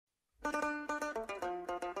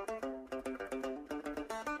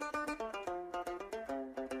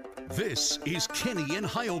This is Kenny and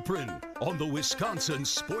Heilprin on the Wisconsin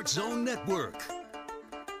Sports Zone Network.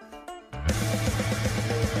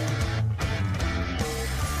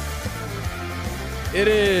 It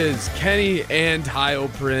is Kenny and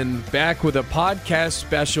Heilprin back with a podcast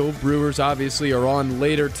special. Brewers obviously are on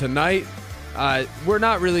later tonight. We're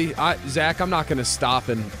not really, Zach, I'm not going to stop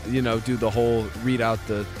and, do the whole read out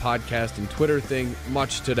the podcast and Twitter thing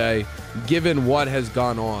much today, given what has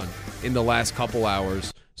gone on in the last couple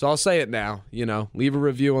hours. So I'll say it now, leave a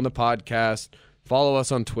review on the podcast, follow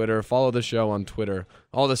us on Twitter, follow the show on Twitter,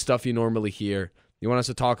 all the stuff you normally hear. You want us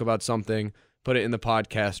to talk about something, put it in the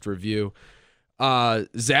podcast review.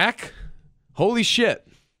 Zach, holy shit.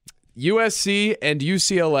 USC and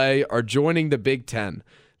UCLA are joining the Big Ten.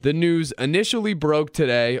 The news initially broke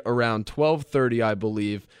today around 12:30, I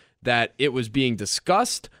believe, that it was being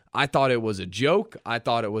discussed. I thought it was a joke. I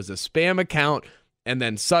thought it was a spam account. And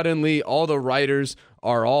then suddenly all the writers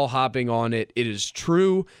are all hopping on it. It is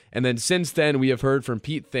true. And then since then, we have heard from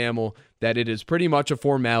Pete Thamel that it is pretty much a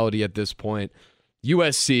formality at this point.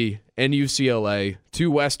 USC and UCLA,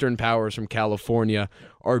 two Western powers from California,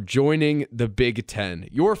 are joining the Big Ten.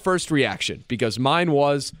 Your first reaction, because mine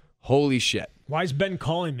was, holy shit. Why is Ben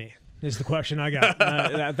calling me? Is the question I got.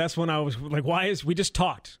 That's when I was like, we just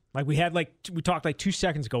talked. We talked 2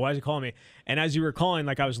 seconds ago. Why is he calling me? And as you were calling,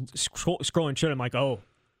 I was scrolling shit. I'm like, oh,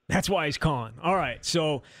 that's why he's calling. All right.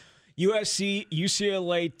 So USC,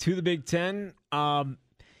 UCLA to the Big Ten.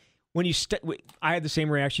 When you I had the same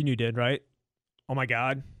reaction you did, right? Oh my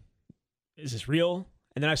God, is this real?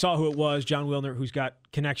 And then I saw who it was, John Wilner, who's got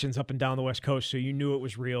connections up and down the West Coast, so you knew it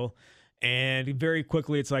was real. And very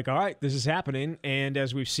quickly, it's like, all right, this is happening. And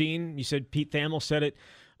as we've seen, you said Pete Thamel said it.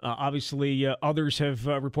 Obviously, others have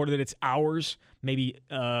reported that it's hours, maybe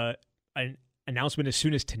an announcement as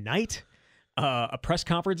soon as tonight, a press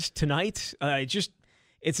conference tonight.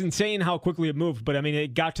 It's insane how quickly it moved. But,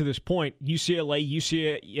 it got to this point. UCLA,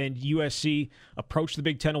 and USC approached the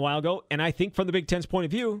Big Ten a while ago. And I think from the Big Ten's point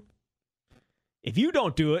of view, if you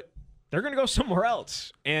don't do it, they're going to go somewhere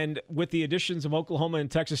else. And with the additions of Oklahoma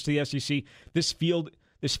and Texas to the SEC, this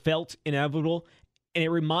felt inevitable. And it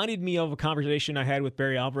reminded me of a conversation I had with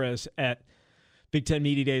Barry Alvarez at Big Ten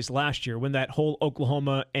Media Days last year when that whole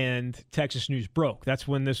Oklahoma and Texas news broke. That's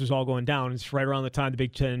when this was all going down. It's right around the time the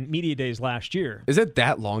Big Ten Media Days last year. Is it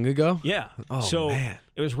that long ago? Yeah. Oh, man.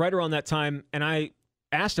 It was right around that time. And I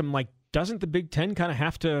asked him, doesn't the Big Ten kind of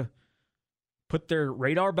have to put their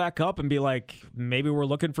radar back up and be like, maybe we're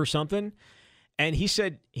looking for something? And he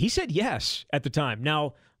said yes at the time.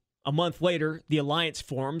 Now, a month later, the alliance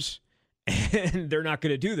forms, and they're not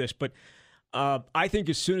going to do this. But I think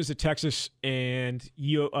as soon as the Texas and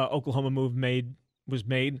Oklahoma move was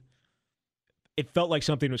made, it felt like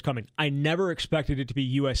something was coming. I never expected it to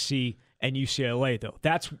be USC and UCLA, though.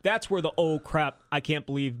 That's where the, oh, crap, I can't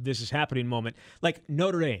believe this is happening moment. Like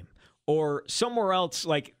Notre Dame or somewhere else,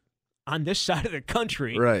 on this side of the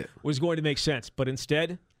country, right, was going to make sense. But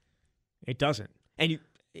instead, it doesn't. And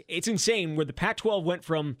it's insane where the Pac-12 went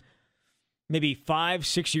from maybe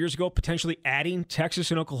 5-6 years ago, potentially adding Texas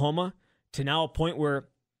and Oklahoma, to now a point where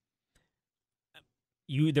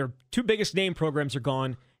their two biggest name programs are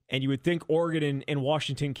gone, and you would think Oregon and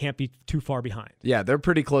Washington can't be too far behind. Yeah, they're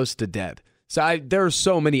pretty close to dead. So there are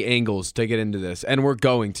so many angles to get into this, and we're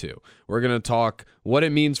going to. We're going to talk what it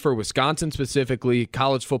means for Wisconsin specifically,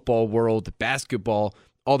 college football world, basketball,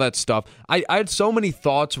 all that stuff. I had so many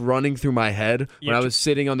thoughts running through my head when I was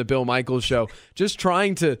sitting on the Bill Michaels show, just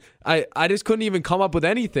trying to – I just couldn't even come up with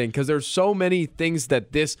anything because there's so many things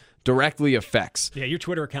that this directly affects. Yeah, your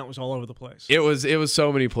Twitter account was all over the place. It was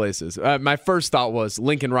so many places. My first thought was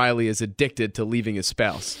Lincoln Riley is addicted to leaving his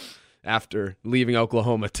spouse after leaving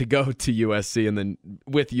Oklahoma to go to USC and then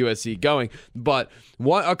with USC going. But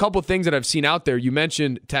a couple of things that I've seen out there, you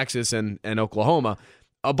mentioned Texas and Oklahoma.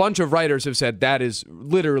 A bunch of writers have said that is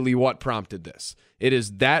literally what prompted this. It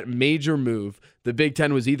is that major move. The Big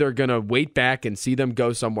Ten was either going to wait back and see them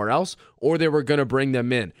go somewhere else, or they were going to bring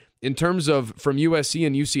them in. In terms of from USC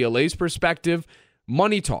and UCLA's perspective,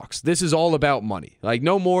 money talks. This is all about money.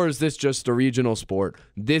 No more is this just a regional sport.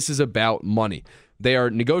 This is about money. They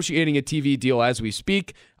are negotiating a TV deal as we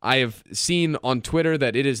speak. I have seen on Twitter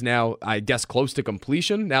that it is now, I guess, close to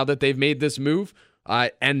completion now that they've made this move.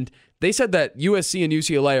 And they said that USC and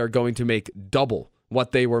UCLA are going to make double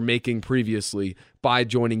what they were making previously by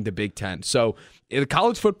joining the Big Ten. So in the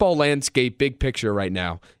college football landscape, big picture right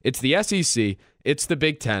now, it's the SEC, it's the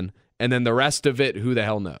Big Ten, and then the rest of it, who the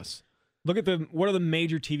hell knows? Look at what are the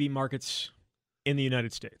major TV markets in the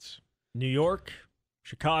United States? New York,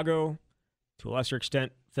 Chicago, to a lesser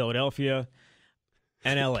extent, Philadelphia,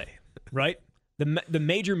 and LA, right? the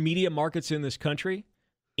major media markets in this country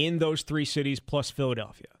in those 3 cities plus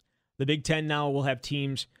Philadelphia. The Big Ten now will have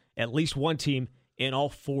teams, at least one team, in all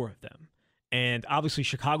 4 of them. And obviously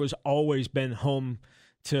Chicago's always been home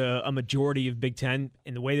to a majority of Big Ten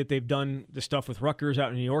in the way that they've done the stuff with Rutgers out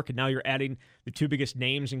in New York, and now you're adding the 2 biggest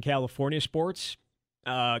names in California sports,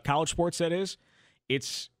 college sports, that is.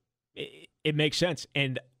 It makes sense.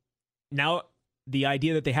 And now the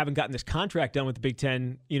idea that they haven't gotten this contract done with the Big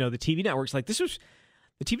Ten, the TV networks, like the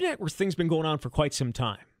TV network thing's been going on for quite some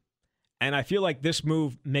time. And I feel like this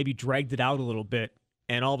move maybe dragged it out a little bit,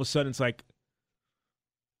 and all of a sudden it's like,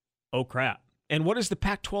 oh crap. And what is the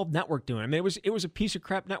Pac-12 network doing? I mean, it was a piece of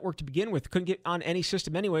crap network to begin with. Couldn't get on any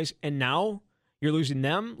system anyways, and now you're losing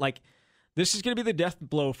them? Like, this is going to be the death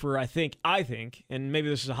blow for, I think, and maybe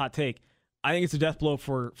this is a hot take, I think it's a death blow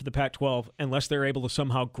for the Pac-12 unless they're able to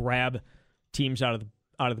somehow grab teams out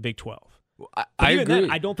of the Big 12. I agree. Then,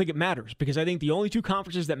 I don't think it matters, because I think the only 2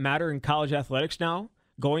 conferences that matter in college athletics now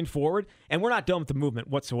going forward, and we're not done with the movement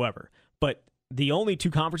whatsoever, but the only 2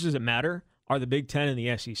 conferences that matter are the Big Ten and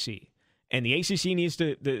the SEC. And the ACC needs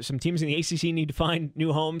to, some teams in the ACC need to find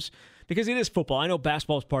new homes, because it is football. I know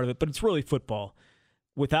basketball is part of it, but it's really football.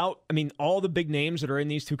 All the big names that are in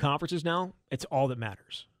these 2 conferences now, it's all that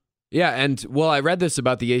matters. Yeah, and I read this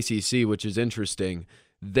about the ACC, which is interesting.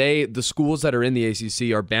 The schools that are in the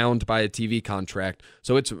ACC are bound by a TV contract,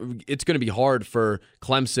 so it's going to be hard for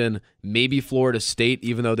Clemson, maybe Florida State,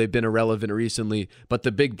 even though they've been irrelevant recently, but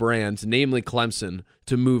the big brands, namely Clemson,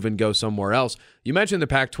 to move and go somewhere else. You mentioned the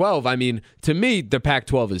Pac-12. To me, the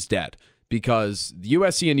Pac-12 is dead, because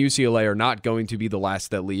USC and UCLA are not going to be the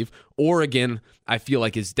last that leave. Oregon, I feel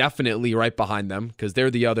like, is definitely right behind them, because they're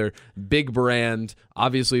the other big brand,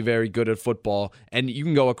 obviously very good at football. And you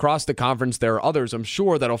can go across the conference. There are others, I'm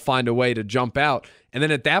sure, that'll find a way to jump out. And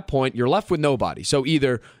then at that point, you're left with nobody. So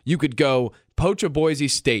either you could go poach a Boise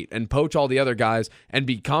State and poach all the other guys and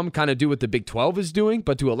do what the Big 12 is doing,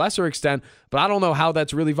 but to a lesser extent. But I don't know how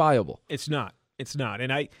that's really viable. It's not.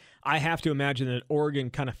 And I have to imagine that Oregon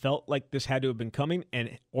kind of felt like this had to have been coming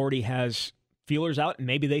and already has feelers out, and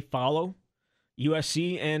maybe they follow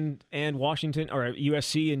USC and Washington, or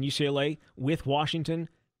USC and UCLA with Washington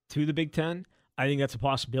to the Big Ten. I think that's a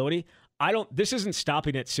possibility. This isn't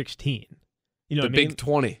stopping at 16. The Big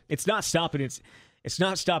 20. It's not stopping. It's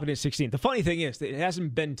not stopping at 16. The funny thing is that it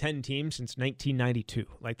hasn't been 10 teams since 1992.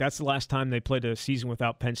 Like, that's the last time they played a season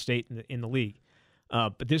without Penn State in the league.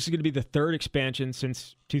 But this is going to be the 3rd expansion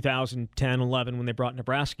since 2010-11 when they brought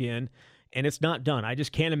Nebraska in, and it's not done. I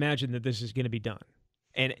just can't imagine that this is going to be done.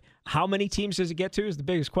 And how many teams does it get to is the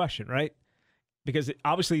biggest question, right? Because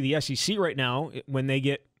obviously the SEC right now, when they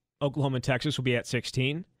get Oklahoma and Texas, will be at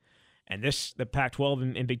 16, and the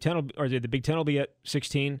Pac-12 and Big Ten, the Big Ten will be at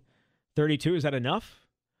 16, 32. Is that enough?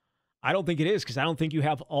 I don't think it is, because I don't think you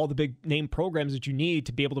have all the big name programs that you need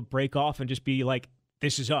to be able to break off and just be like,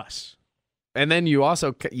 this is us. And then you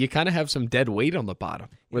kind of have some dead weight on the bottom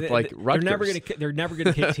with Rutgers. They're never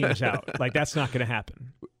gonna kick teams out. Like, that's not gonna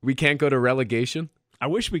happen. We can't go to relegation. I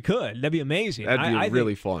wish we could. That'd be amazing. That'd be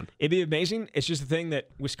really fun. It'd be amazing. It's just the thing that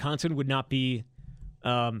Wisconsin would not be.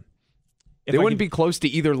 They wouldn't be close to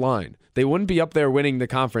either line. They wouldn't be up there winning the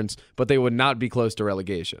conference, but they would not be close to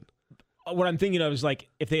relegation. What I'm thinking of is, like,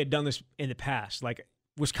 if they had done this in the past, like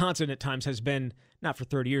Wisconsin at times has been, not for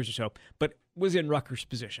 30 years or so, but was in Rutgers'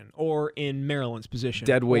 position or in Maryland's position.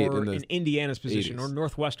 Dead weight or in Indiana's position 80s. Or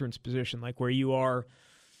Northwestern's position, like where you are,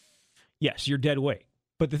 yes, you're dead weight.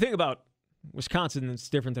 But the thing about Wisconsin that's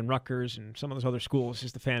different than Rutgers and some of those other schools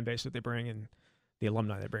is the fan base that they bring and the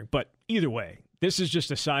alumni they bring. But either way, this is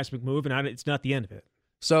just a seismic move, and it's not the end of it.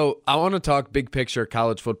 So I want to talk big picture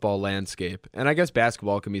college football landscape, and I guess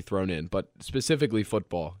basketball can be thrown in, but specifically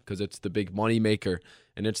football, because it's the big money maker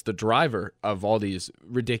and it's the driver of all these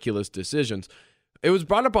ridiculous decisions. It was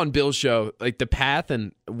brought up on Bill's show, like the path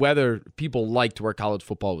and whether people liked where college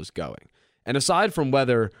football was going. And aside from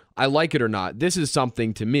whether I like it or not, this is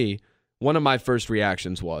something, to me, one of my first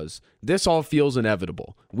reactions was, this all feels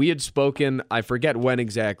inevitable. We had spoken, I forget when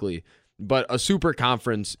exactly, but a super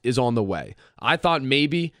conference is on the way. I thought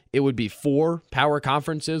maybe it would be 4 power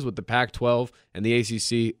conferences with the Pac-12 and the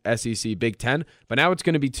ACC, SEC, Big Ten, but now it's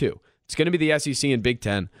going to be 2. It's going to be the SEC and Big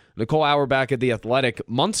Ten. Nicole Auerbach at The Athletic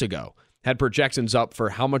months ago had projections up for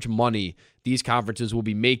how much money these conferences will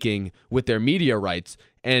be making with their media rights.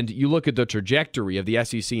 And you look at the trajectory of the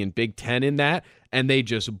SEC and Big Ten in that, and they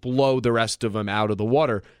just blow the rest of them out of the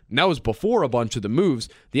water. And that was before a bunch of the moves.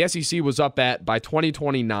 The SEC was up at, by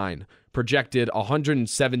 2029, projected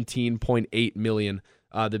 $117.8 million.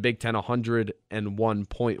 The Big Ten,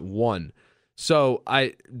 $101.1. So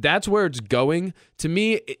that's where it's going. To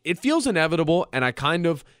me, it feels inevitable, and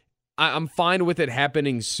I'm fine with it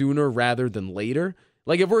happening sooner rather than later.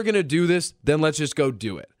 Like, if we're going to do this, then let's just go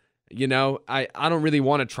do it. You know, I don't really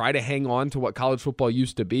want to try to hang on to what college football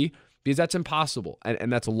used to be, because that's impossible,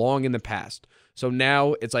 and that's long in the past. So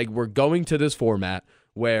now it's like we're going to this format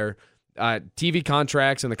where TV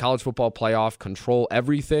contracts and the college football playoff control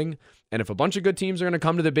everything. And if a bunch of good teams are going to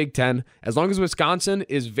come to the Big Ten, as long as Wisconsin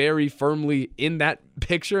is very firmly in that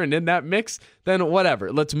picture and in that mix, then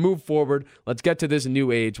whatever. Let's move forward. Let's get to this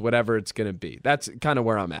new age, whatever it's going to be. That's kind of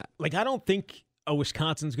where I'm at. Like, I don't think a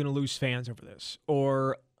Wisconsin's going to lose fans over this,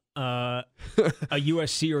 or a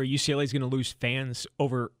USC or a UCLA is going to lose fans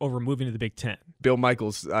over moving to the Big Ten. Bill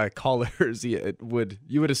Michaels' callers, you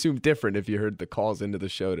would assume different if you heard the calls into the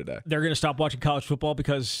show today. They're going to stop watching college football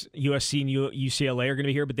because USC and UCLA are going to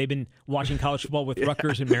be here, but they've been watching college football with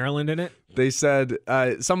Rutgers and Maryland in it. They said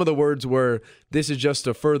some of the words were, "This is just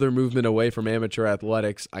a further movement away from amateur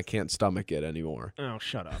athletics. I can't stomach it anymore." Oh,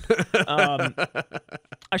 shut up.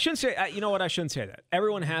 I shouldn't say, you know what? I shouldn't say that.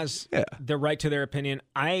 Everyone has the right to their opinion.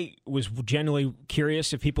 I was genuinely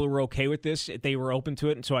curious if people were okay with this, if they were open to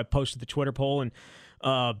it, and so I posted the Twitter poll, and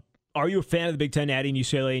are you a fan of the Big Ten adding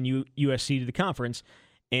UCLA and USC to the conference?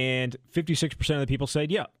 And 56% of the people said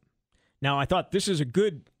yeah. Now, I thought this is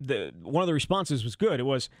one of the responses was good. It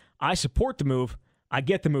was, I support the move, I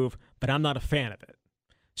get the move, but I'm not a fan of it.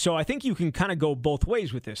 So I think you can kind of go both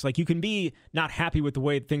ways with this. Like, you can be not happy with the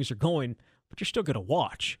way things are going, but you're still going to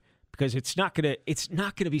watch, because it's not going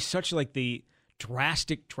to be such like the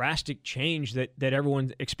drastic change that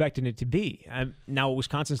everyone's expecting it to be. Now,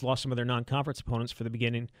 Wisconsin's lost some of their non-conference opponents for the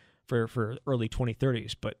beginning for early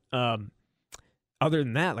 2030s, but other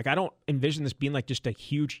than that, like, I don't envision this being like just a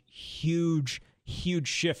huge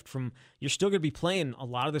shift from, you're still going to be playing a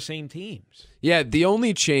lot of the same teams. Yeah, the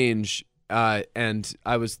only change, and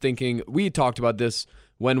I was thinking, we talked about this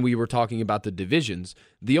when we were talking about the divisions,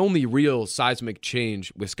 the only real seismic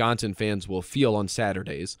change Wisconsin fans will feel on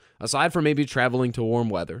Saturdays, aside from maybe traveling to warm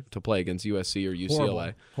weather to play against USC or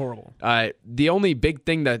UCLA. Horrible. The only big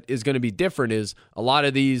thing that is going to be different is a lot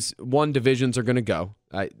of these one divisions are going to go.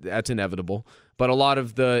 That's inevitable. But a lot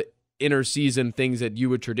of the inter-season things that you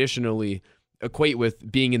would traditionally equate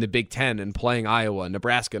with being in the Big Ten and playing Iowa,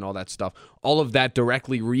 Nebraska, and all that stuff, all of that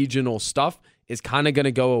directly regional stuff is kind of going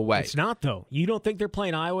to go away. It's not, though. You don't think they're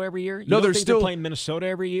playing Iowa every year? They're playing Minnesota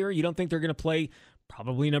every year? You don't think they're going to play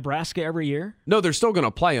probably Nebraska every year? No, they're still going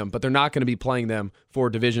to play them, but they're not going to be playing them for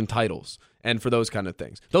division titles and for those kind of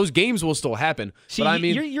things. Those games will still happen. See, but I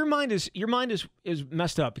mean, your mind is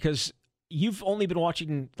messed up, because you've only been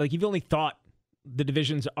watching, like, you've only thought the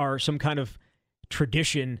divisions are some kind of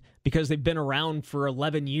tradition because they've been around for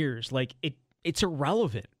 11 years. Like, it's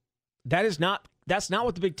irrelevant. That's not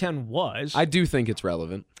what the Big Ten was. I do think it's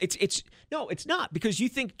relevant. No, it's not, because you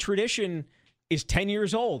think tradition is 10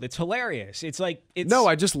 years old. It's hilarious. No,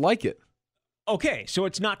 I just like it. Okay, so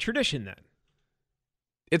it's not tradition then.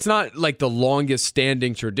 It's not like the longest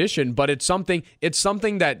standing tradition, but it's something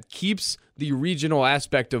that keeps the regional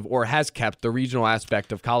aspect of, or has kept the regional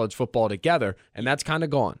aspect of college football together, and that's kind of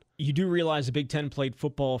gone. You do realize the Big Ten played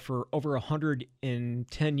football for over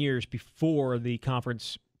 110 years before the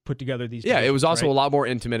conference put together these divisions, it was also right? a lot more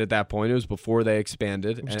intimate at that point. It was before they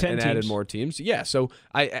expanded and added more teams. Yeah, so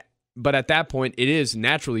but at that point, it is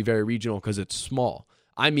naturally very regional because it's small.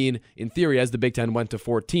 I mean, in theory, as the Big Ten went to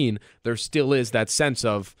 14, there still is that sense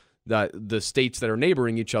of the states that are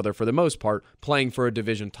neighboring each other, for the most part, playing for a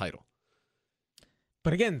division title.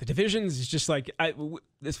 But again, the divisions is just like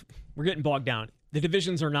we're getting bogged down. The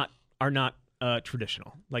divisions are not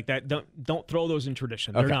traditional like that. Don't throw those in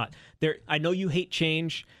tradition. They're not. I know you hate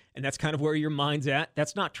change, and that's kind of where your mind's at.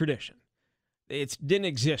 That's not tradition. It didn't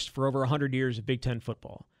exist for over 100 years of Big Ten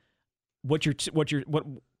football.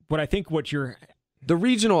 The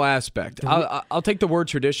regional aspect. I'll take the word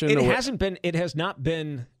tradition. It has not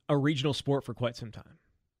been a regional sport for quite some time.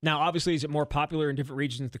 Now, obviously, is it more popular in different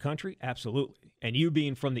regions of the country? Absolutely. And you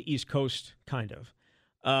being from the East Coast, kind of.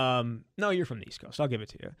 No, you're from the East Coast. I'll give it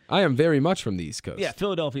to you. I am very much from the East Coast. Yeah,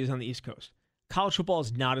 Philadelphia is on the East Coast. College football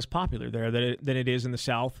is not as popular there than it is in the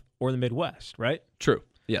South or the Midwest, right? True.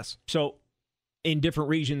 Yes. So, in different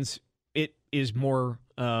regions, it is more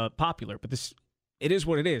popular. But it is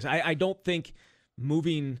what it is. I don't think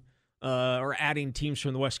moving or adding teams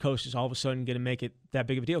from the West Coast is all of a sudden going to make it that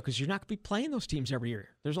big of a deal because you're not going to be playing those teams every year.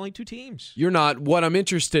 There's only 2 teams. You're not. What I'm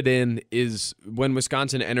interested in is when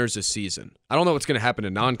Wisconsin enters a season. I don't know what's going to happen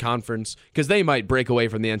in non-conference because they might break away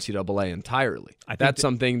from the NCAA entirely. That's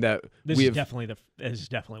something that this is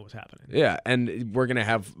definitely what's happening. Yeah, and we're going to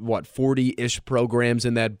have, 40-ish programs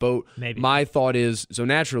in that boat. Maybe. My thought is, so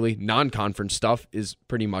naturally, non-conference stuff is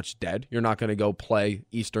pretty much dead. You're not going to go play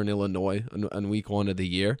Eastern Illinois on week 1 of the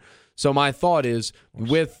year. So my thought is,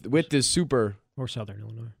 with this super... Or Southern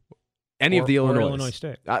Illinois. Of the Illinois. Or Illinois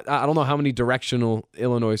State. I don't know how many directional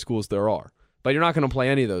Illinois schools there are, but you're not going to play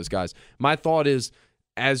any of those guys. My thought is,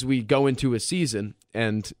 as we go into a season,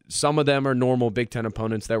 and some of them are normal Big Ten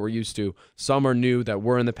opponents that we're used to, some are new that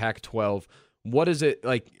were in the Pac-12, what is it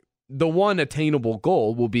like? The one attainable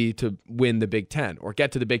goal will be to win the Big Ten or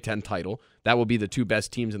get to the Big Ten title. That will be the 2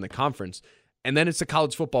 best teams in the conference. And then it's the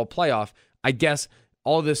college football playoff. I guess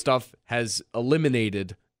all this stuff has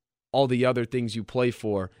eliminated all the other things you play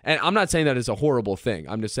for. And I'm not saying that is a horrible thing.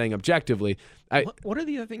 I'm just saying objectively. What are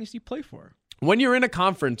the other things you play for? When you're in a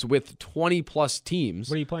conference with 20-plus teams.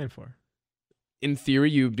 What are you playing for? In theory,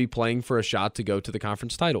 you'd be playing for a shot to go to the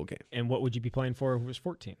conference title game. And what would you be playing for if it was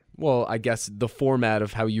 14? Well, I guess the format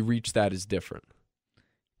of how you reach that is different.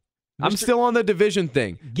 I'm still on the division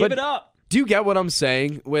thing. Give it up. Do you get what I'm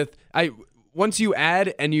saying? Once you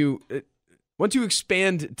add and once you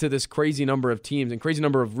expand to this crazy number of teams and crazy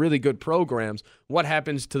number of really good programs, what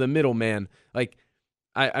happens to the middleman? Like,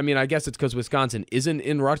 I mean, I guess it's because Wisconsin isn't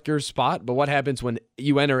in Rutgers' spot, but what happens when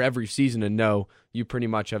you enter every season and know you pretty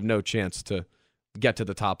much have no chance to get to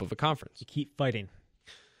the top of a conference? You keep fighting.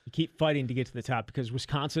 You keep fighting to get to the top because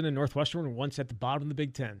Wisconsin and Northwestern were once at the bottom of the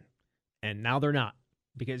Big Ten, and now they're not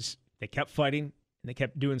because they kept fighting and they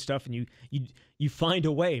kept doing stuff, and you find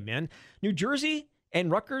a way, man. New Jersey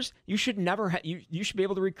and Rutgers, you should never you should be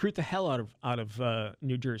able to recruit the hell out of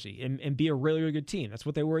New Jersey and be a really, really good team. That's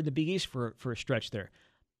what they were in the Big East for a stretch there.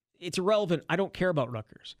 It's irrelevant. I don't care about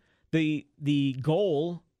Rutgers. The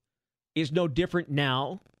goal is no different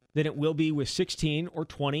now than it will be with 16 or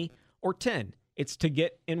 20 or 10. It's to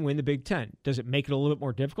get and win the Big Ten. Does it make it a little bit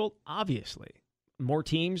more difficult? Obviously. More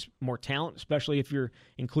teams, more talent, especially if you're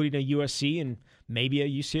including a USC and maybe a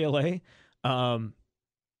UCLA.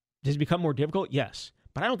 Does it become more difficult? Yes.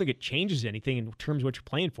 But I don't think it changes anything in terms of what you're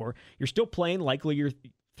playing for. You're still playing likely your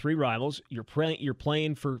 3 rivals. You're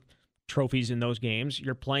playing for trophies in those games.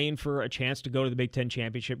 You're playing for a chance to go to the Big Ten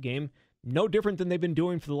championship game. No different than they've been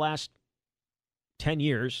doing for the last 10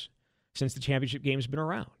 years since the championship game's been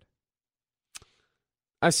around.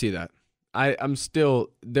 I see that. I'm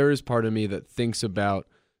still, there is part of me that thinks about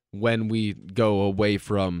when we go away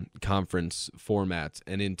from conference formats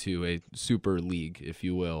and into a super league, if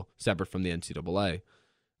you will, separate from the NCAA.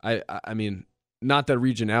 I mean, not that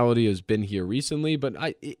regionality has been here recently, but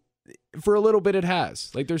for a little bit it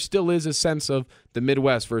has. Like, there still is a sense of the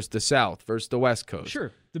Midwest versus the South versus the West Coast.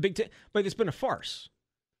 Sure, the Big Ten, but it's been a farce.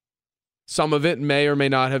 Some of it may or may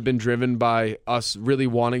not have been driven by us really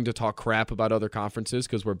wanting to talk crap about other conferences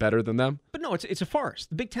because we're better than them. But no, it's a farce.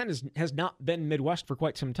 The Big Ten has not been Midwest for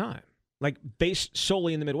quite some time, like based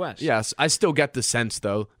solely in the Midwest. Yes, I still get the sense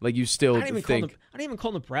though. Like, you still think I don't even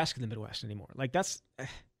call Nebraska the Midwest anymore. Like, that's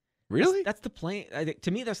really that's the plain.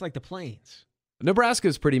 To me, that's like the plains. Nebraska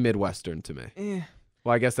is pretty Midwestern to me.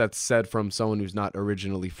 Well, I guess that's said from someone who's not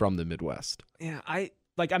originally from the Midwest. Yeah,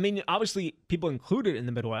 I mean, obviously, people include it in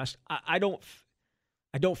the Midwest. I don't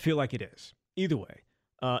feel like it is either way.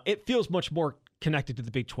 It feels much more connected to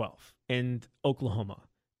the Big 12 and Oklahoma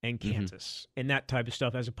and Kansas and that type of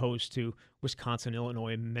stuff, as opposed to Wisconsin,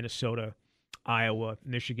 Illinois, Minnesota, Iowa,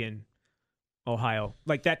 Michigan, Ohio,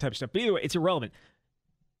 like that type of stuff. But either way, it's irrelevant.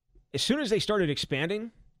 As soon as they started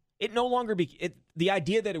expanding, it no longer the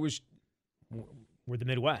idea that it was we're the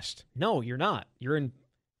Midwest. No, you're not. You're in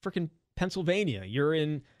freaking Pennsylvania, you're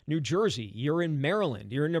in New Jersey, you're in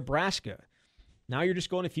Maryland, you're in Nebraska. Now you're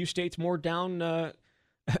just going a few states more down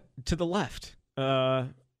to the left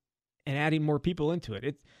and adding more people into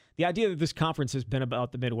it. The idea that this conference has been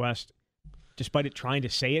about the Midwest, despite it trying to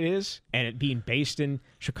say it is, and it being based in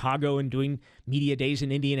Chicago and doing media days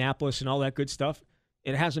in Indianapolis and all that good stuff,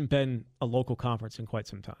 it hasn't been a local conference in quite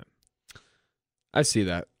some time. I see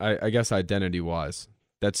that. I guess identity-wise,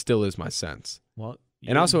 that still is my sense. Well,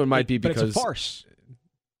 and also it might be because... But it's a farce.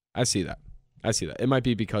 I see that. It might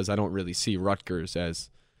be because I don't really see Rutgers as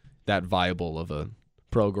that viable of a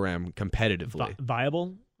program competitively.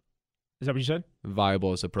 Viable? Is that what you said?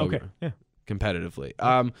 Viable as a program. Okay, yeah. Competitively.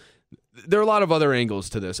 There are a lot of other angles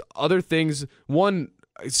to this. Other things, one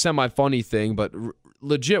semi-funny thing, but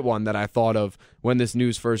legit one that I thought of when this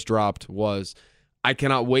news first dropped was, I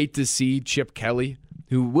cannot wait to see Chip Kelly,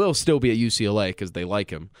 who will still be at UCLA because they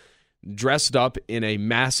like him, dressed up in a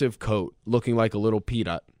massive coat, looking like a little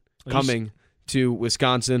peanut, coming to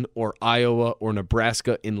Wisconsin or Iowa or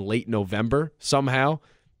Nebraska in late November somehow.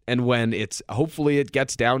 And when hopefully it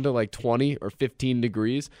gets down to like 20 or 15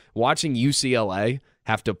 degrees, watching UCLA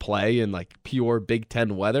have to play in like pure Big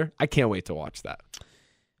Ten weather, I can't wait to watch that.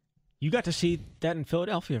 You got to see that in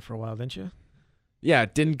Philadelphia for a while, didn't you? Yeah,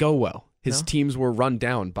 it didn't go well. His teams were run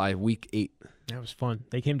down by week 8. That was fun.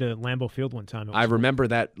 They came to Lambeau Field one time. I remember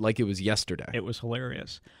that like it was yesterday. It was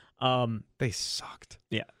hilarious. They sucked.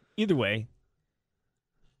 Yeah. Either way,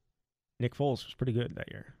 Nick Foles was pretty good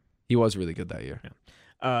that year. He was really good that year.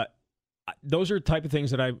 Yeah. Those are the type of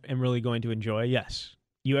things that I am really going to enjoy. Yes.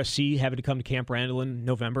 USC having to come to Camp Randall in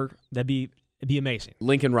November, it'd be amazing.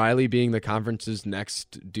 Lincoln Riley being the conference's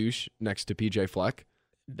next douche next to PJ Fleck.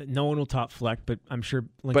 No one will top Fleck, but I'm sure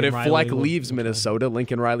Lincoln But if Riley Fleck leaves Minnesota,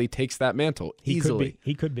 Lincoln Riley takes that mantle easily.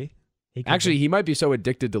 He could be. Actually, he might be so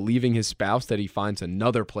addicted to leaving his spouse that he finds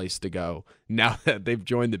another place to go now that they've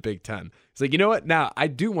joined the Big Ten. He's like, you know what? Now I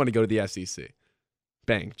do want to go to the SEC.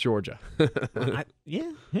 Bang, Georgia.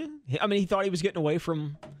 Yeah. I mean, he thought he was getting away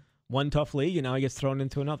from one tough league, and now he gets thrown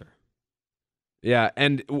into another. Yeah,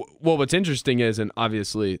 and well, what's interesting is, and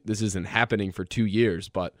obviously this isn't happening for 2 years,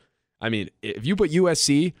 but I mean, if you put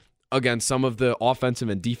USC against some of the offensive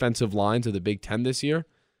and defensive lines of the Big Ten this year,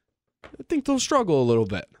 I think they'll struggle a little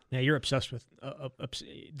bit. Yeah, you're obsessed with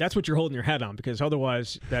that's what you're holding your head on, because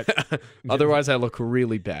otherwise otherwise I look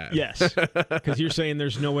really bad. Yes, because you're saying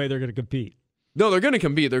there's no way they're going to compete. No, they're going to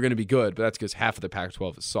compete. They're going to be good, but that's because half of the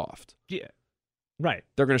Pac-12 is soft. Yeah, right.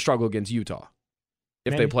 They're going to struggle against Utah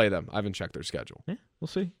if they play them. I haven't checked their schedule. Yeah, we'll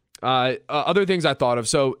see. Other things I thought of.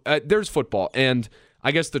 So there's football, and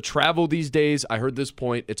I guess the travel these days, I heard this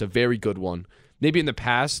point. It's a very good one. Maybe in the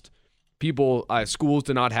past, schools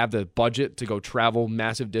did not have the budget to go travel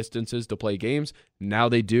massive distances to play games. Now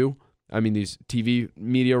they do. I mean, these TV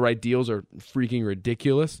media right deals are freaking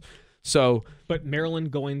ridiculous. So, but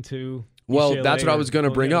Maryland going to UCLA, that's what I was going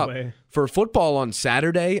to bring up. For football on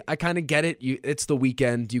Saturday, I kind of get it. It's the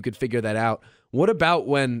weekend. You could figure that out. What about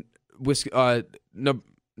when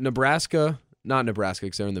Nebraska, not Nebraska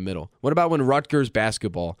because they're in the middle. What about when Rutgers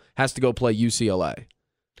basketball has to go play UCLA?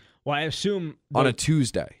 Well, I assume on a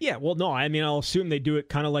Tuesday. Yeah, well, no, I mean, I'll assume they do it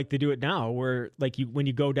kind of like they do it now, where like when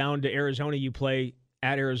you go down to Arizona, you play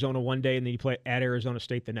at Arizona one day and then you play at Arizona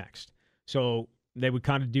State the next. So they would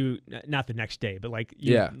kind of do not the next day, but like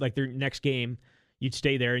their next game, you'd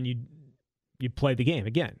stay there and you'd play the game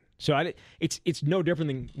again. So it's no different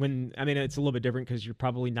than when, I mean, it's a little bit different because you're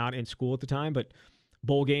probably not in school at the time, but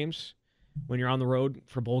bowl games, when you're on the road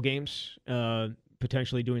for bowl games,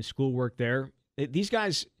 potentially doing schoolwork there, these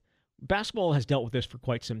guys. Basketball has dealt with this for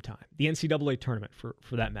quite some time. The NCAA tournament, for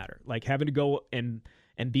that matter, like having to go and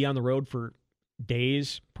be on the road for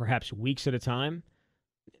days, perhaps weeks at a time,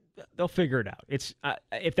 they'll figure it out. It's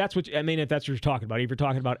if that's what you're talking about. If you're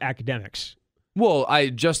talking about academics, well,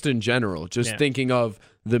 just in general, thinking of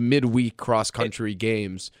the midweek cross country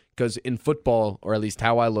games, because in football, or at least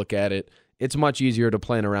how I look at it, it's much easier to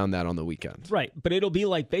plan around that on the weekend. Right, but it'll be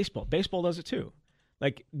like baseball. Baseball does it too,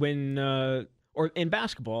 like when. Or in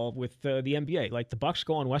basketball with the NBA, like the Bucks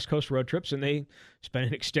go on West Coast road trips and they spend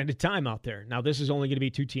an extended time out there. Now, this is only going to be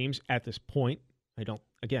 2 teams at this point.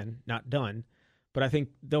 Not done, but I think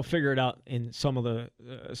they'll figure it out in some of the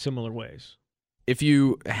similar ways. If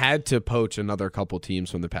you had to poach another couple teams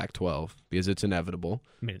from the Pac-12, because it's inevitable.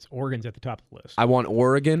 I mean, Oregon's at the top of the list. I want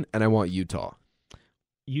Oregon and I want Utah.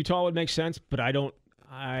 Utah would make sense, but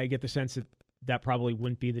I get the sense that probably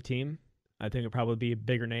wouldn't be the team. I think it'd probably be a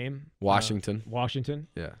bigger name. Washington.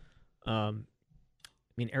 Yeah. I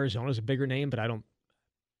mean, Arizona's a bigger name, but I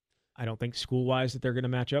don't think school-wise that they're going to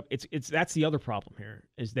match up. That's the other problem here,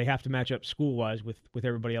 is they have to match up school-wise with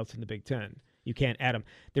everybody else in the Big Ten. You can't add them.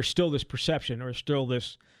 There's still this perception, or still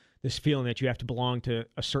this feeling that you have to belong to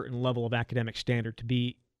a certain level of academic standard to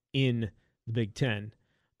be in the Big Ten,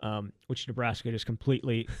 which Nebraska just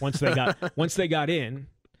completely once they got in.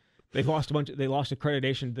 They lost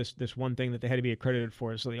accreditation. This one thing that they had to be accredited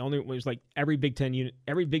for. So it was like every Big Ten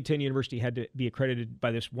university had to be accredited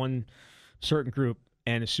by this one certain group.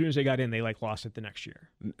 And as soon as they got in, they lost it the next year.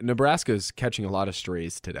 Nebraska's catching a lot of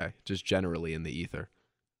strays today, just generally in the ether.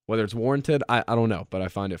 Whether it's warranted, I don't know, but I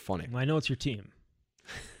find it funny. Well, I know it's your team.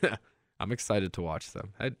 I'm excited to watch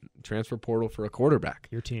them. I transfer portal for a quarterback.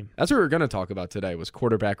 Your team. That's what we were going to talk about today, was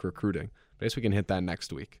quarterback recruiting. I guess we can hit that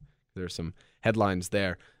next week. There's some headlines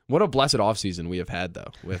there. What a blessed offseason we have had,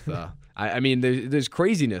 though. With I mean, there's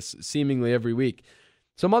craziness seemingly every week.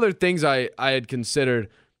 Some other things I had considered.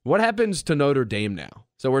 What happens to Notre Dame now?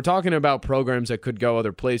 So we're talking about programs that could go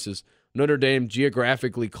other places. Notre Dame,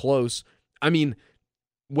 geographically close. I mean,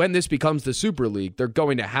 when this becomes the Super League, they're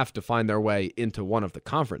going to have to find their way into one of the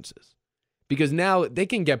conferences. Because now they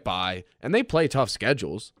can get by, and they play tough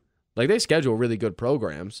schedules. Like, they schedule really good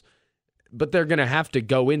programs. But they're going to have to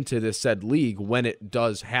go into this said league when it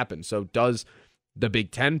does happen. So does the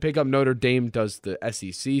Big Ten pick up Notre Dame? Does the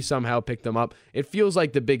SEC somehow pick them up? It feels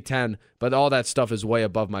like the Big Ten, but all that stuff is way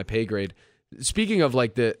above my pay grade. Speaking of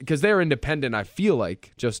like because they're independent, I feel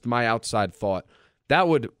like, just my outside thought, that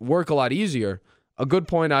would work a lot easier. A good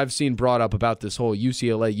point I've seen brought up about this whole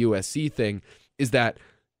UCLA USC thing is that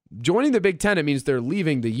joining the Big Ten, it means they're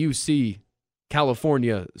leaving the UC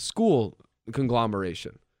California school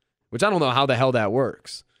conglomeration, which I don't know how the hell that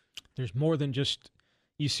works. There's more than just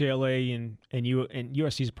UCLA and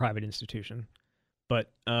USC is a private institution,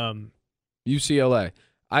 but UCLA.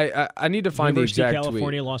 I need to find the exact University of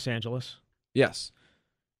California, tweet. Los Angeles. Yes.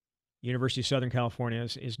 University of Southern California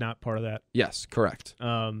is not part of that. Yes, correct.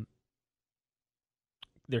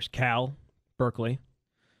 There's Cal, Berkeley.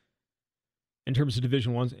 In terms of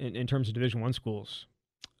Division I schools,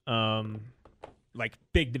 like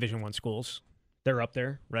big Division I schools, they're up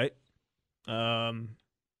there, right? I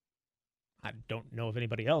don't know of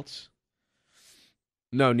anybody else.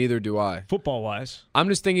 No, neither do I. Football-wise. I'm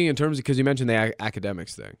just thinking in terms of, because you mentioned the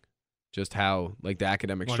academics thing, just how, like, the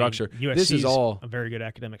academic structure. USC this is all a very good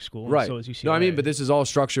academic school, right. So is UCLA. No, I mean, but this is all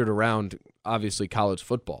structured around, obviously, college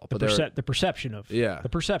football. But the perception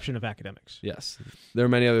of academics. Yes. There are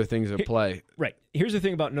many other things at play. Right. Here's the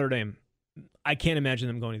thing about Notre Dame. I can't imagine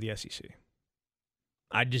them going to the SEC.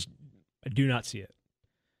 I do not see it.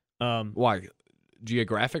 Why?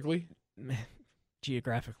 Geographically?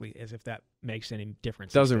 Geographically, as if that makes any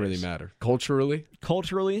difference. Doesn't really matter. Culturally,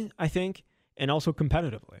 I think, and also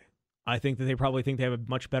competitively. I think that they probably think they have a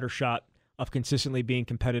much better shot of consistently being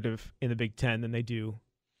competitive in the Big Ten than they do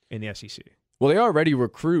in the SEC. Well, they already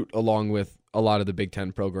recruit along with a lot of the Big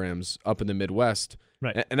Ten programs up in the Midwest.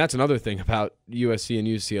 Right. And that's another thing about USC and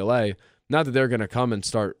UCLA. Not that they're going to come and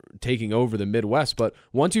start taking over the Midwest, but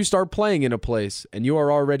once you start playing in a place and you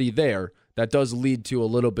are already there, that does lead to a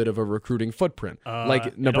little bit of a recruiting footprint.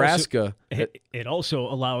 Like Nebraska. It also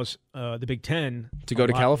allows the Big Ten to go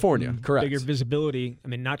to California, correct. Bigger visibility. I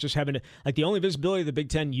mean, not just having to, like, the only visibility the Big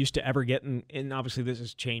Ten used to ever get, and obviously this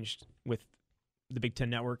has changed with the Big Ten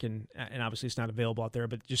Network, and obviously it's not available out there,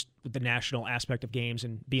 but just with the national aspect of games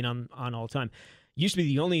and being on all the time. Used to be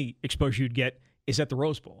the only exposure you'd get is at the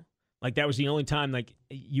Rose Bowl. Like, that was the only time, like,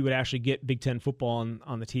 you would actually get Big Ten football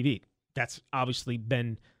on the TV. That's obviously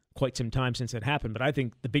been quite some time since it happened, but I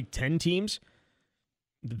think the Big Ten teams,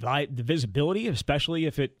 the visibility, especially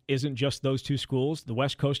if it isn't just those two schools, the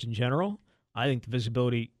West Coast in general, I think the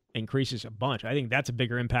visibility increases a bunch. I think that's a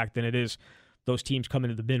bigger impact than it is those teams coming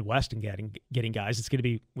to the Midwest and getting guys. It's going to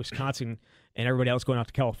be Wisconsin and everybody else going out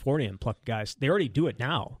to California and plucking guys. They already do it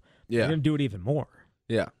now. Yeah. They're going to do it even more.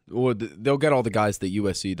 Yeah. Well, they'll get all the guys that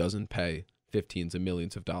USC doesn't pay 15s of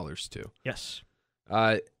millions of dollars to. Yes.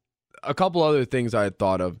 A couple other things I had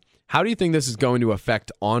thought of. How do you think this is going to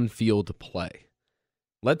affect on-field play?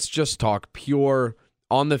 Let's just talk pure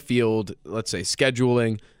on the field, let's say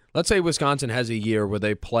scheduling. Let's say Wisconsin has a year where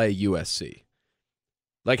they play USC.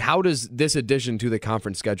 Like, how does this addition to the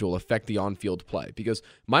conference schedule affect the on-field play? Because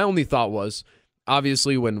my only thought was,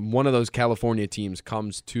 obviously, when one of those California teams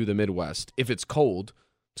comes to the Midwest, if it's cold,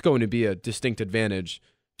 it's going to be a distinct advantage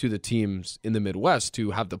to the teams in the Midwest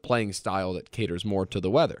to have the playing style that caters more to the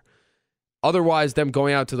weather. Otherwise, them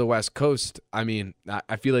going out to the West Coast, I mean,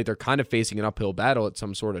 I feel like they're kind of facing an uphill battle at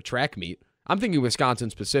some sort of track meet. I'm thinking Wisconsin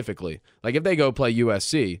specifically. Like, if they go play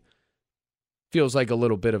USC, feels like a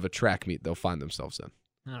little bit of a track meet they'll find themselves in.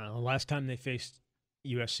 I don't know. The last time they faced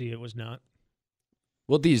USC, it was not.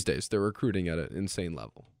 Well, these days, they're recruiting at an insane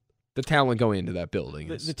level. The talent going into that building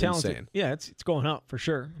is the talent, insane. Yeah, it's going up for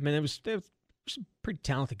sure. I mean, there was some pretty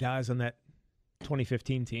talented guys on that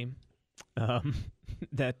 2015 team.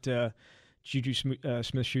 That Juju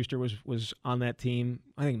Smith-Schuster was on that team.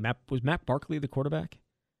 I think Matt Barkley the quarterback?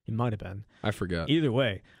 He might have been. I forgot. Either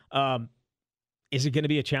way, is it going to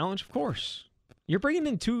be a challenge? Of course. You're bringing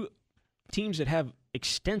in two teams that have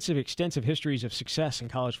extensive histories of success in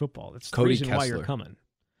college football. It's the reason why you're coming.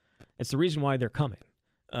 It's the reason why they're coming.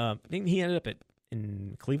 I think he ended up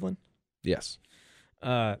in Cleveland. Yes.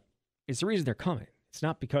 It's the reason they're coming. It's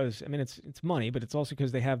not because, I mean, it's money, but it's also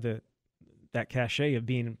because they have that cachet of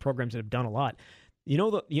being programs that have done a lot. You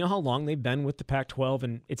know how long they've been with the Pac-12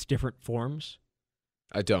 and its different forms?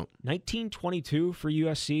 I don't. 1922 for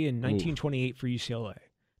USC and 1928 for UCLA.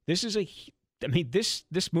 This is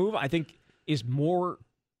this move, I think, is more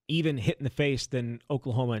even hit in the face than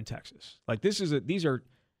Oklahoma and Texas. Like these are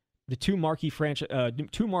the two marquee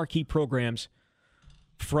programs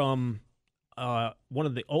from one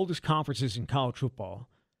of the oldest conferences in college football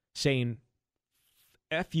saying,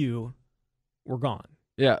 F you, we're gone.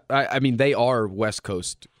 Yeah, I mean, they are West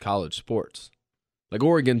Coast college sports. Like,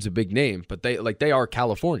 Oregon's a big name, but they are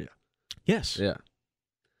California. Yes. Yeah.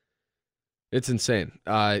 It's insane.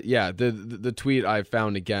 The tweet I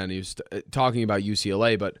found again, he was talking about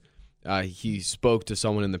UCLA, but he spoke to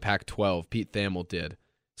someone in the Pac-12, Pete Thamel did,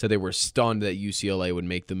 said they were stunned that UCLA would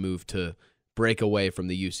make the move to break away from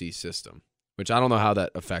the UC system, which I don't know how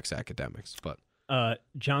that affects academics. But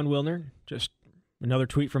John Wilner, just another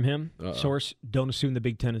tweet from him. Source, don't assume the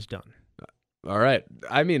Big Ten is done. All right.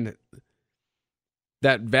 I mean,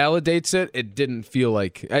 that validates it. It didn't feel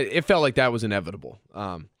like, it felt like that was inevitable.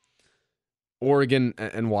 Oregon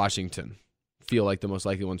and Washington feel like the most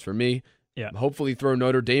likely ones for me. Yeah. Hopefully throw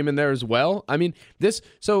Notre Dame in there as well. I mean,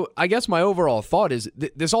 so I guess my overall thought is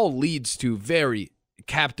this all leads to very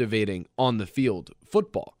captivating on the field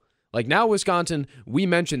football. Like now Wisconsin, we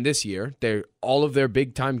mentioned this year, all of their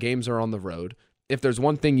big time games are on the road. If there's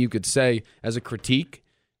one thing you could say as a critique,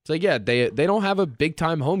 it's like, yeah, they don't have a big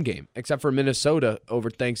time home game except for Minnesota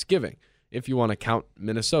over Thanksgiving, if you want to count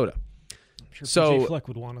Minnesota. I'm sure PJ Fleck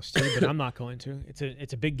would want us to, but I'm not going to.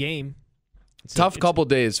 It's a big game. Tough couple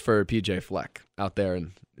days for PJ Fleck out there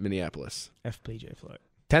in Minneapolis. PJ Fleck.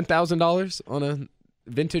 $10,000 on a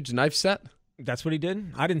vintage knife set? That's what he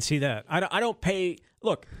did? I didn't see that. I don't pay.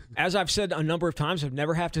 Look, as I've said a number of times, I've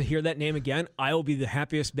never have to hear that name again. I will be the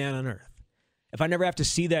happiest man on earth. If I never have to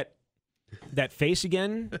see that face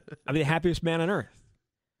again, I'll be the happiest man on earth.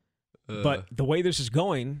 But the way this is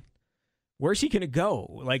going, where's he going to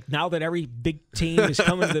go? Like, now that every big team is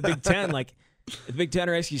coming to the Big Ten, like the Big Ten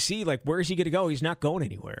or SEC, like, where is he going to go? He's not going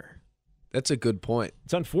anywhere. That's a good point.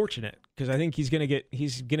 It's unfortunate because I think he's going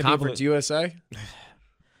to Conference USA?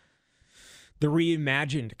 The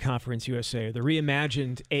reimagined Conference USA, the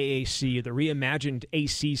reimagined AAC, the reimagined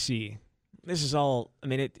ACC. This is all,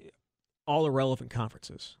 all irrelevant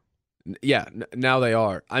conferences. Yeah, now they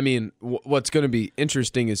are. I mean, what's going to be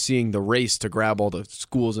interesting is seeing the race to grab all the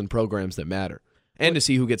schools and programs that matter and to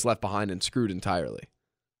see who gets left behind and screwed entirely.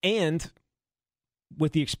 And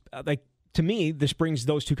with to me, this brings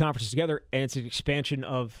those two conferences together, and it's an expansion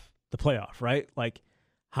of the playoff, right? Like,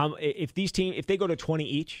 if they go to 20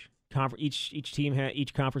 each,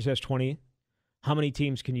 each conference has 20. How many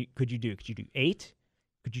teams could you do? Could you do 8?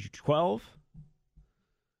 Could you do 12?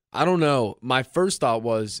 I don't know. My first thought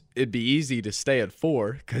was it'd be easy to stay at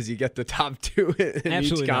 4 because you get the top 2 in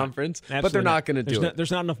Absolutely each conference, not. but they're not going to do it.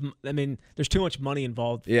 There's not enough. There's too much money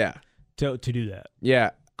involved. Yeah. To do that.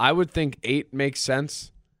 Yeah, I would think 8 makes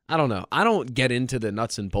sense. I don't know. I don't get into the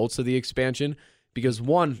nuts and bolts of the expansion because,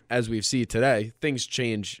 one, as we see today, things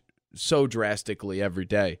change so drastically every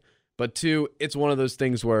day. But 2, it's one of those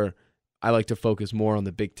things where I like to focus more on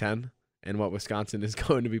the Big Ten and what Wisconsin is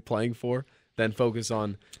going to be playing for than focus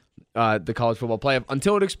on the college football playoff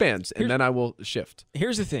until it expands, and then I will shift.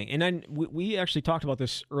 Here's the thing, and then we actually talked about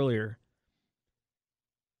this earlier.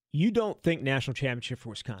 You don't think national championship for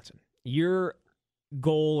Wisconsin. Your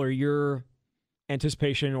goal or your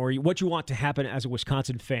anticipation or what you want to happen as a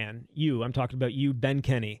Wisconsin fan, I'm talking about you, Ben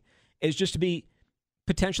Kenny, is just to be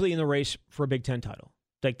potentially in the race for a Big Ten title.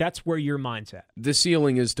 Like, that's where your mind's at. The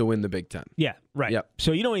ceiling is to win the Big Ten. Yeah, right. Yep.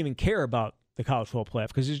 So you don't even care about the college football playoff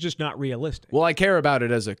because it's just not realistic. Well, I care about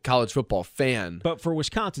it as a college football fan. But for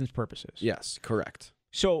Wisconsin's purposes. Yes, correct.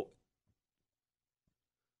 So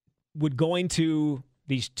would going to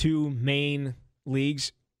these two main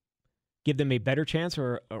leagues give them a better chance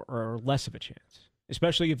or less of a chance?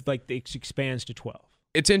 Especially if it expands to 12.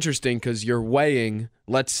 It's interesting because you're weighing,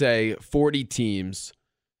 let's say, 40 teams,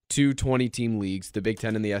 2 20-team leagues, the Big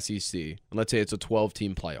Ten and the SEC, and let's say it's a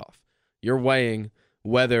 12-team playoff. You're weighing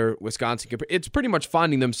whether Wisconsin can. It's pretty much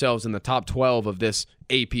finding themselves in the top 12 of this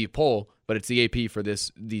AP poll, but it's the AP for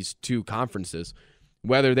these two conferences.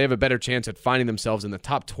 Whether they have a better chance at finding themselves in the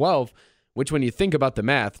top 12, which when you think about the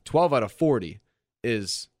math, 12 out of 40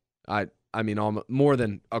 is, more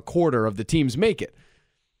than a quarter of the teams make it.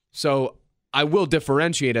 So I will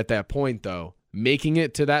differentiate at that point, though, making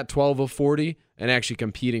it to that 12 of 40 and actually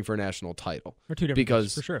competing for a national title. They're two different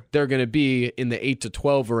because things, for sure. They're going to be in the 8 to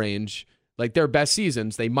 12 range. Like their best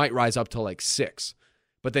seasons, they might rise up to like 6.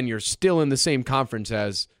 But then you're still in the same conference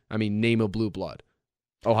as, name a blue blood.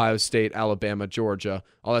 Ohio State, Alabama, Georgia,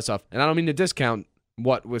 all that stuff. And I don't mean to discount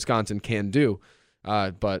what Wisconsin can do.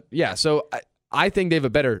 But yeah, so I think they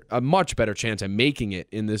have a much better chance at making it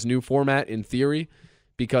in this new format in theory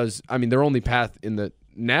because, their only path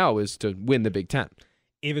now is to win the Big Ten.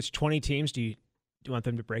 If it's 20 teams, do you want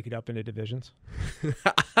them to break it up into divisions?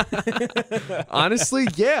 Honestly,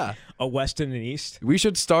 yeah. A West and an East? We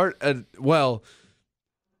should start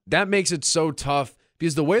that makes it so tough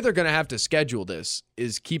because the way they're going to have to schedule this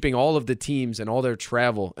is keeping all of the teams and all their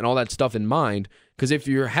travel and all that stuff in mind. Because if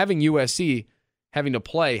you're having USC having to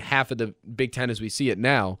play half of the Big Ten as we see it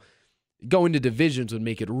now, going to divisions would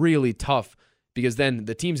make it really tough because then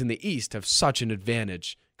the teams in the East have such an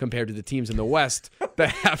advantage compared to the teams in the West that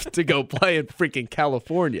have to go play in freaking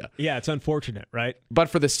California. Yeah, it's unfortunate, right? But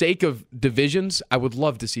for the sake of divisions, I would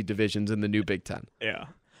love to see divisions in the new Big Ten. Yeah.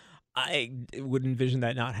 I would envision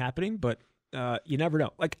that not happening, but you never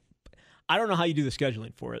know. Like, I don't know how you do the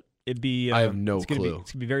scheduling for it. It'd be I have no it's clue. It's going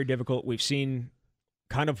to be very difficult. We've seen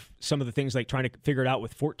kind of some of the things like trying to figure it out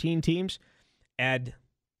with 14 teams, add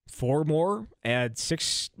 4 more, add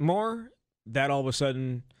 6 more. That all of a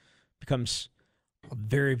sudden becomes a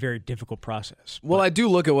very, very difficult process. Well, I do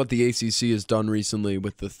look at what the ACC has done recently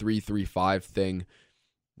with the 3-3-5 thing.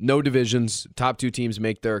 No divisions, top 2 teams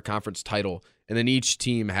make their conference title, and then each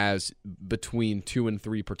team has between 2 and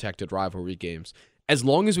 3 protected rivalry games. As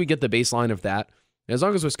long as we get the baseline of that, as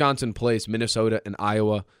long as Wisconsin plays Minnesota and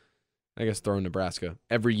Iowa, I guess throw in Nebraska,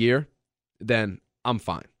 every year, then I'm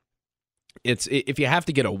fine. If you have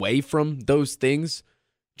to get away from those things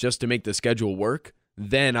just to make the schedule work,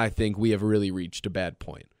 then I think we have really reached a bad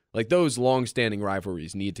point. Like, those long-standing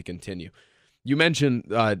rivalries need to continue. You mentioned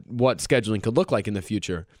what scheduling could look like in the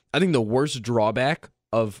future. I think the worst drawback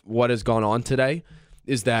of what has gone on today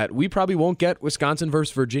is that we probably won't get Wisconsin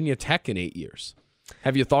versus Virginia Tech in 8 years.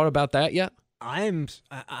 Have you thought about that yet? I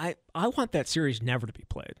want that series never to be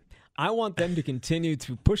played. I want them to continue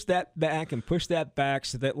to push that back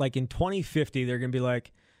so that, like, in 2050, they're going to be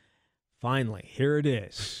like, finally, here it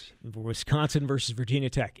is. Wisconsin versus Virginia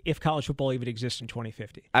Tech, if college football even exists in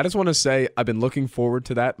 2050. I just want to say I've been looking forward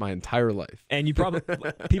to that my entire life. And you probably,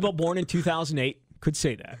 people born in 2008 could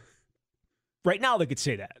say that. Right now they could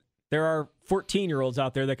say that. There are 14-year-olds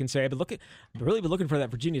out there that can say, I've really been looking for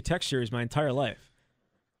that Virginia Tech series my entire life.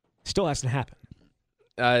 Still hasn't happened.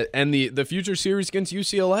 And the future series against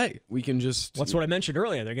UCLA, we can just... That's what I mentioned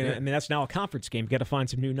earlier. They're gonna. Yeah. I mean, that's now a conference game. You got to find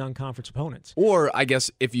some new non-conference opponents. Or, I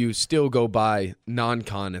guess, if you still go by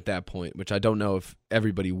non-con at that point, which I don't know if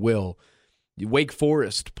everybody will, Wake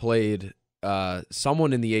Forest played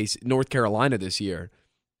someone in the North Carolina this year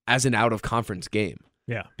as an out-of-conference game.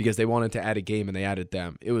 Yeah. Because they wanted to add a game, and they added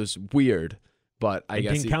them. It was weird, but I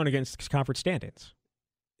guess... It didn't count against conference standings.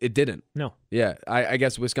 It didn't. No. Yeah, I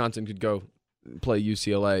guess Wisconsin could go play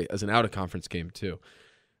UCLA as an out-of-conference game, too.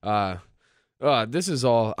 This is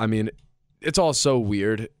all, I mean, it's all so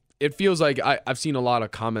weird. It feels like I've seen a lot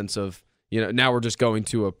of comments of, now we're just going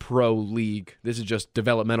to a pro league. This is just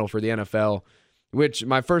developmental for the NFL, which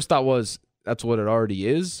my first thought was that's what it already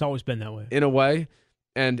is. It's always been that way. In a way.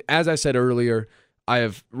 And as I said earlier, I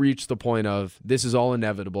have reached the point of this is all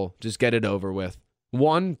inevitable. Just get it over with.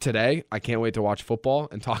 One, today, I can't wait to watch football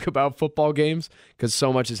and talk about football games because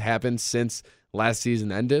so much has happened since last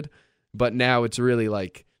season ended. But now it's really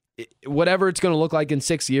like, whatever it's going to look like in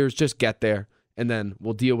 6 years, just get there, and then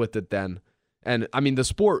we'll deal with it then. And, I mean, the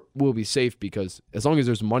sport will be safe because as long as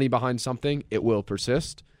there's money behind something, it will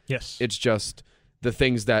persist. Yes. It's just the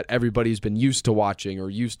things that everybody's been used to watching or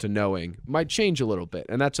used to knowing might change a little bit,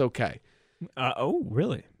 and that's okay. Oh,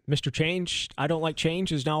 really? Mr. Change, I don't like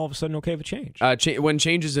change, is now all of a sudden okay with change. When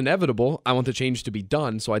change is inevitable, I want the change to be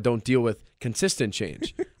done so I don't deal with consistent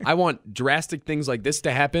change. I want drastic things like this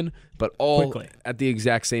to happen, but all quickly at the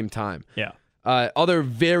exact same time. Yeah. Other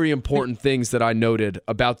very important things that I noted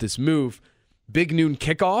about this move, big noon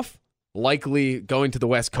kickoff, likely going to the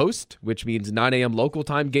West Coast, which means 9 a.m. local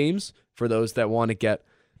time games for those that want to get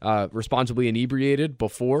responsibly inebriated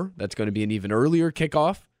before. That's going to be an even earlier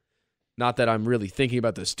kickoff. Not that I'm really thinking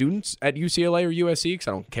about the students at UCLA or USC because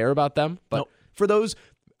I don't care about them. But nope. For those,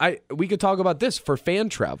 we could talk about this for fan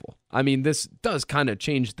travel. I mean, this does kind of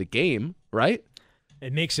change the game, right?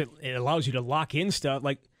 It allows you to lock in stuff.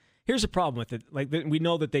 Like, here's the problem with it. Like, we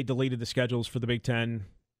know that they deleted the schedules for the Big Ten,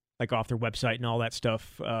 like, off their website and all that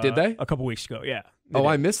stuff. Did they? A couple weeks ago, yeah.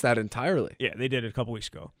 I missed that entirely. Yeah, they did it a couple weeks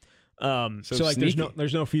ago. So like, sneaky.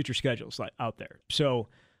 there's no future schedules out there. So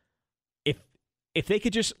if they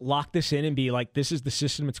could just lock this in and be like, this is the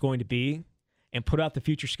system it's going to be, and put out the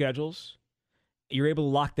future schedules, you're able to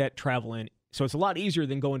lock that travel in. So it's a lot easier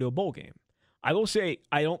than going to a bowl game. I will say,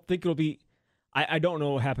 I don't think it'll be. I don't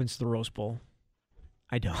know what happens to the Rose Bowl.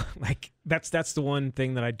 I don't that's the one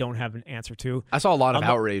thing that I don't have an answer to. I saw a lot of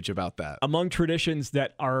outrage about that. Among traditions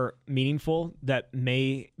that are meaningful that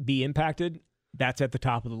may be impacted, that's at the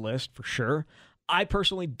top of the list for sure. I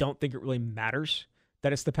personally don't think it really matters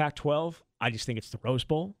that it's the Pac-12. I just think it's the Rose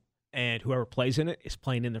Bowl, and whoever plays in it is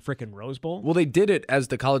playing in the freaking Rose Bowl. Well, they did it as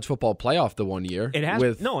the college football playoff the one year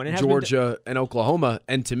with Georgia and Oklahoma,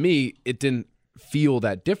 and to me, it didn't feel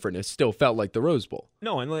that different. It still felt like the Rose Bowl.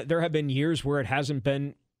 No, and there have been years where it hasn't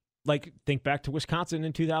been. Like, think back to Wisconsin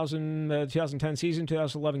in 2010 season,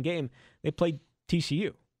 2011 game. They played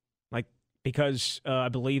TCU. Like, because I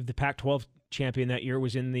believe the Pac-12 champion that year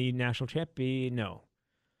was in the national champion. No.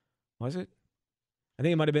 Was it? I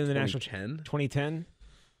think it might have been in the national 2010.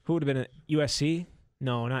 Who would have been at USC?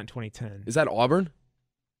 No, not in 2010. Is that Auburn?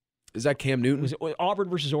 Is that Cam Newton? Was it Auburn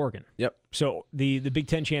versus Oregon? Yep. So the Big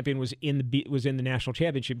Ten champion was in the national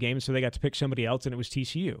championship game, so they got to pick somebody else, and it was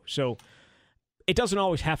TCU. So it doesn't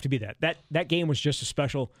always have to be that. That game was just as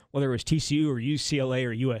special, whether it was TCU or UCLA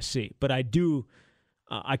or USC. But I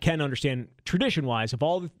can understand tradition-wise, of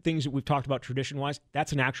all the things that we've talked about tradition-wise,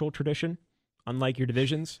 that's an actual tradition, unlike your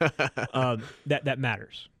divisions. That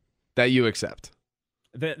matters. That you accept.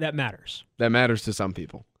 That matters. That matters to some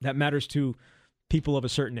people. That matters to people of a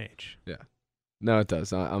certain age. Yeah. No, it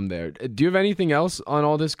does. I'm there. Do you have anything else on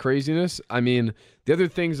all this craziness? I mean, the other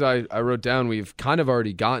things I wrote down we've kind of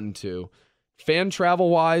already gotten to. Fan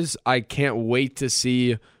travel-wise, I can't wait to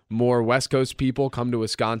see more West Coast people come to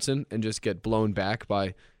Wisconsin and just get blown back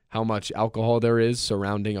by how much alcohol there is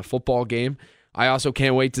surrounding a football game. I also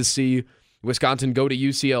can't wait to see Wisconsin go to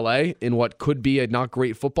UCLA in what could be a not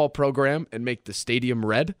great football program and make the stadium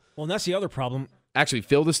red. Well, and that's the other problem. Actually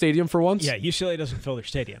fill the stadium for once? Yeah, UCLA doesn't fill their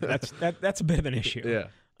stadium. That's a bit of an issue.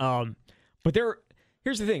 Yeah. But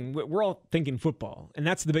here's the thing. We're all thinking football, and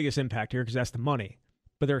that's the biggest impact here because that's the money.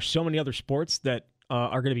 But there are so many other sports that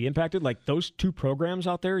are going to be impacted. Like those two programs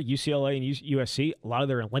out there, UCLA and USC, a lot of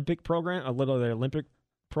their Olympic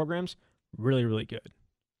programs, really, really good.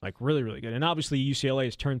 Like really, really good. And obviously UCLA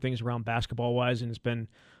has turned things around basketball-wise and has been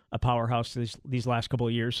a powerhouse these last couple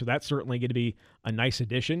of years. So that's certainly going to be a nice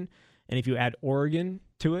addition. And if you add Oregon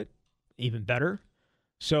to it, even better.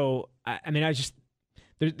 So, I mean,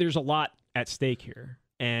 there's a lot at stake here.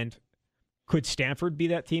 And could Stanford be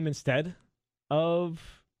that team instead of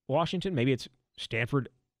Washington? Maybe it's Stanford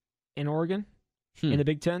and Oregon in the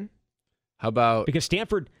Big Ten. How about... Because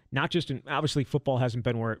Stanford, not just obviously football hasn't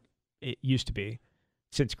been where it used to be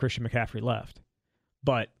since Christian McCaffrey left.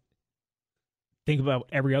 But think about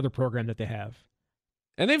every other program that they have.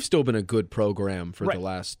 And they've still been a good program for the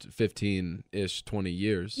last 15-ish, 20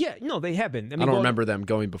 years. Yeah, no, they have been. I don't remember them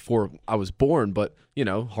going before I was born, but,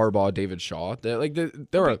 Harbaugh, David Shaw, they're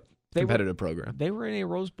a competitive program. They were in a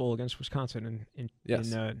Rose Bowl against Wisconsin in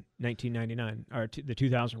 1999, or the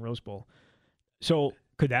 2000 Rose Bowl. So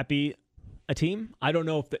could that be a team? I don't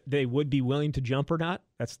know if they would be willing to jump or not.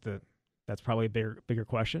 That's probably a bigger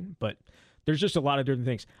question, but there's just a lot of different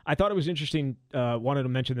things. I thought it was interesting, wanted to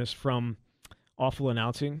mention this from Awful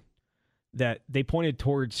Announcing, that they pointed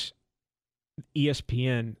towards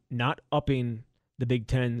ESPN not upping the Big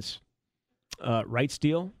Ten's rights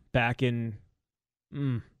deal back in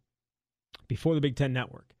before the Big Ten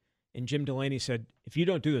Network. And Jim Delaney said, if you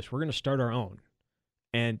don't do this, we're going to start our own.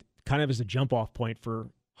 And kind of as a jump-off point for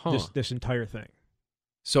this entire thing.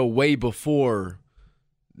 So way before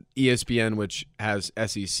ESPN, which has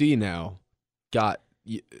SEC now, got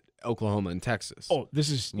Oklahoma and Texas. Oh, this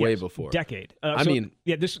is way before. Decade.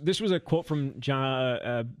 This was a quote from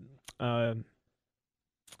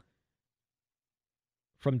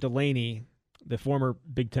from Delaney, the former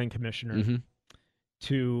Big Ten commissioner,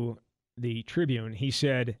 to the Tribune. He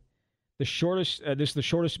said, this is the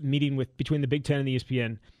shortest meeting between the Big Ten and the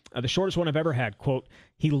ESPN, the shortest one I've ever had. Quote,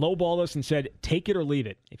 he lowballed us and said, take it or leave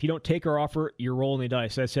it. If you don't take our offer, you're rolling the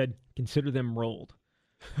dice. I said, consider them rolled.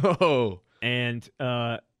 Oh. And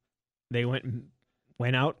they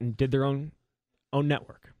went out and did their own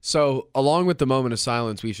network. So along with the moment of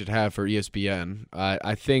silence we should have for ESPN,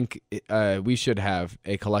 I think we should have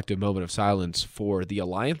a collective moment of silence for the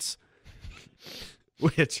Alliance,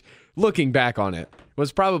 which, looking back on it,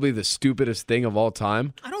 was probably the stupidest thing of all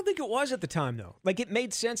time. I don't think it was at the time, though. Like, it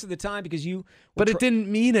made sense at the time because you... But it didn't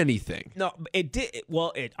mean anything. No, it did.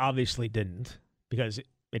 Well, it obviously didn't because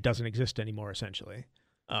it doesn't exist anymore, essentially.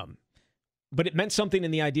 But it meant something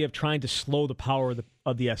in the idea of trying to slow the power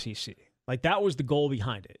of the SEC. Like, that was the goal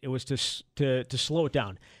behind it. It was to slow it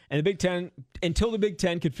down. And the Big Ten, until the Big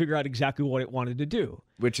Ten could figure out exactly what it wanted to do.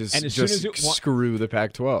 Which is just screw the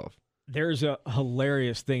Pac-12. There's a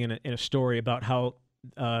hilarious thing in a story about how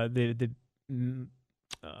the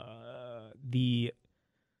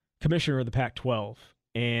commissioner of the Pac-12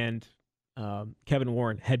 and Kevin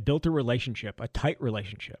Warren had built a tight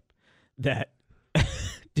relationship that...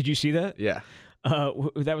 Did you see that? Yeah.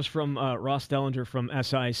 That was from Ross Dellinger from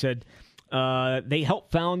SI. Said They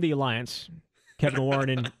helped found the alliance. Kevin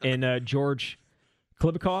Warren and George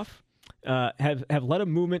Klibikoff have led a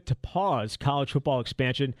movement to pause college football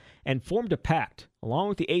expansion and formed a pact, along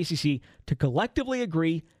with the ACC, to collectively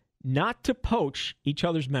agree not to poach each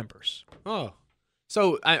other's members. Oh.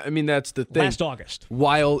 So, I mean, that's the thing. Last August.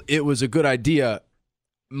 While it was a good idea,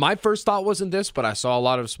 my first thought wasn't this, but I saw a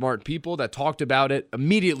lot of smart people that talked about it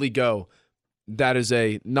immediately go, that is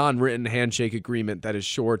a non-written handshake agreement that is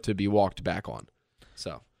sure to be walked back on.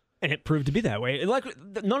 So... And it proved to be that way. Like,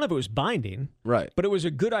 none of it was binding. Right. But it was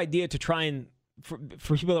a good idea to try and, for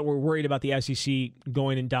people that were worried about the SEC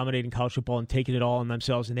going and dominating college football and taking it all on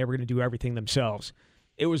themselves and they were going to do everything themselves.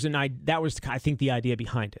 That was, I think, the idea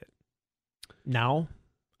behind it. Now,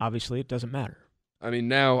 obviously, it doesn't matter. I mean,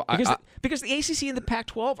 now... Because the ACC and the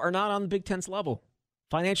Pac-12 are not on the Big Ten's level.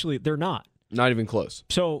 Financially, they're not. Not even close.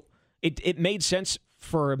 So it made sense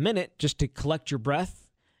for a minute just to collect your breath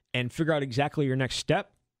and figure out exactly your next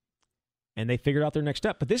step. And they figured out their next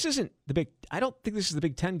step. But this isn't I don't think this is the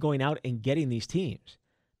Big Ten going out and getting these teams.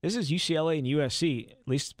 This is UCLA and USC, at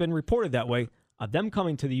least it's been reported that way, of them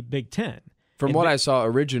coming to the Big Ten. From what I saw,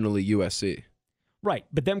 originally USC. Right.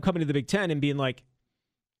 But them coming to the Big Ten and being like,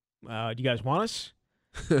 do you guys want us?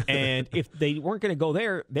 And if they weren't going to go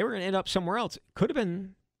there, they were going to end up somewhere else.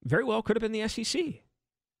 Very well could have been the SEC.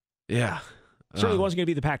 Yeah. Certainly wasn't going to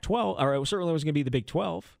be the Pac-12, or it certainly wasn't going to be the Big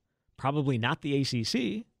 12. Probably not the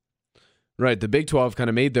ACC. Right. The Big 12 kind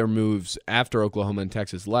of made their moves after Oklahoma and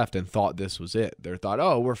Texas left and thought this was it. They thought,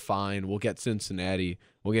 oh, we're fine. We'll get Cincinnati.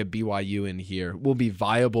 We'll get BYU in here. We'll be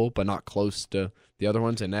viable, but not close to the other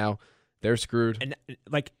ones. And now they're screwed. And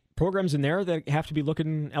like programs in there that have to be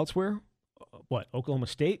looking elsewhere. What, Oklahoma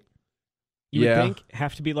State? You would think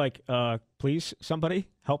have to be like, please, somebody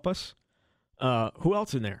help us. Who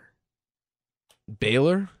else in there?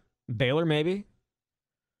 Baylor, maybe.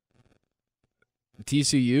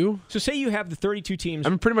 TCU. So say you have the 32 teams. I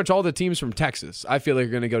mean, pretty much all the teams from Texas, I feel like are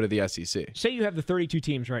going to go to the SEC. Say you have the 32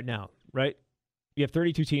 teams right now, right? You have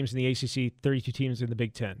 32 teams in the ACC, 32 teams in the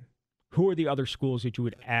Big Ten. Who are the other schools that you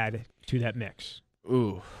would add to that mix?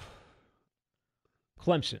 Ooh.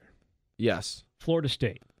 Clemson. Yes. Florida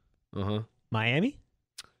State. Uh-huh. Miami?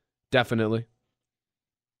 Definitely.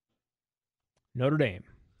 Notre Dame.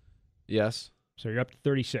 Yes. So you're up to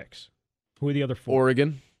 36. Who are the other four?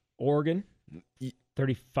 Oregon.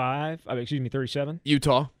 37.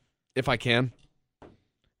 Utah, if I can.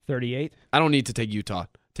 38. I don't need to take Utah.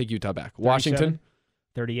 Take Utah back. Washington.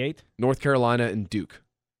 38. North Carolina and Duke.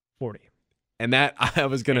 40. And that I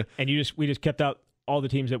was going to... And we just kept out all the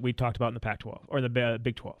teams that we talked about in the Pac-12 or the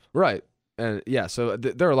Big 12. Right. And yeah, so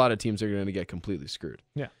there are a lot of teams that are going to get completely screwed.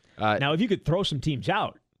 Yeah. Now, if you could throw some teams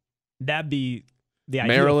out, that'd be the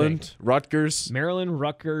ideal Maryland, thing. Rutgers.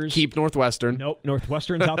 Keep Northwestern. Nope.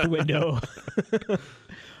 Northwestern's out the window.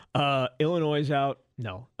 Illinois is out.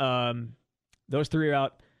 No. Those three are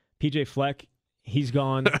out. PJ Fleck, he's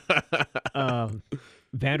gone.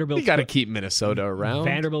 Vanderbilt's you got to keep Minnesota around.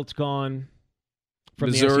 Vanderbilt's gone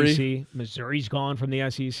from Missouri. the SEC. Missouri's gone from the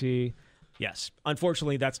SEC. Yes.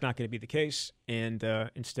 Unfortunately, that's not going to be the case. And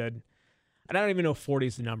instead, and I don't even know if 40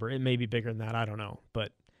 is the number. It may be bigger than that. I don't know.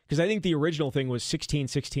 But because I think the original thing was 16,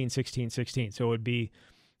 16, 16, 16. So it would be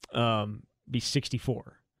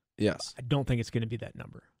 64. Yes. I don't think it's going to be that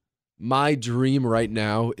number. My dream right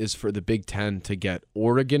now is for the Big Ten to get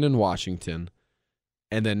Oregon and Washington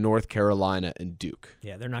and then North Carolina and Duke.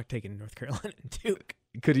 Yeah, they're not taking North Carolina and Duke.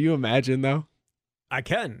 Could you imagine, though? I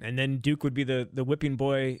can. And then Duke would be the whipping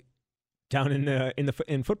boy down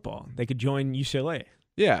in football. They could join UCLA.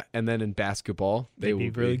 Yeah, and then in basketball, they will be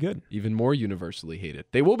really good. Even more universally hated.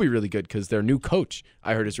 They will be really good because their new coach,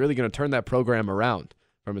 I heard, is really going to turn that program around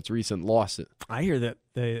from its recent loss. I hear that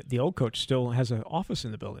the old coach still has an office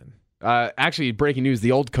in the building. Actually, breaking news,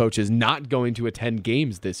 the old coach is not going to attend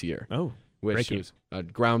games this year. Oh, which was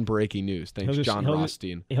groundbreaking news. Thanks, John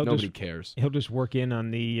Rothstein. Nobody cares. He'll just work in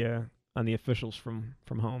on the officials from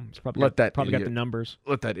home. He's probably got the numbers.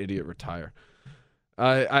 Let that idiot retire.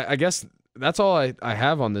 I guess that's all I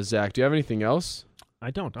have on this, Zach. Do you have anything else? I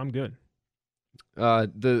don't. I'm good.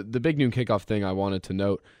 The big noon kickoff thing I wanted to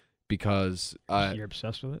note because you're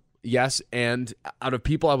obsessed with it. Yes, and out of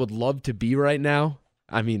people I would love to be right now,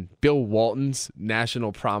 I mean, Bill Walton's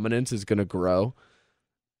national prominence is going to grow.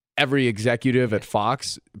 Every executive at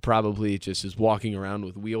Fox probably just is walking around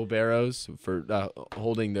with wheelbarrows for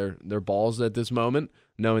holding their balls at this moment,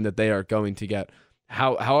 knowing that they are going to get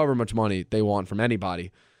however much money they want from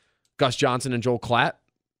anybody. Gus Johnson and Joel Klatt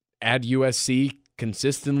add USC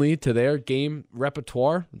consistently to their game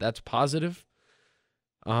repertoire. That's positive.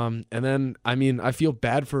 And then, I mean, I feel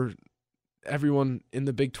bad for everyone in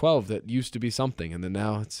the Big 12 that used to be something, and then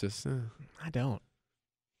now it's just. I don't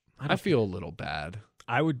feel a little bad.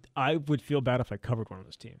 I would feel bad if I covered one of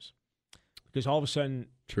those teams, because all of a sudden,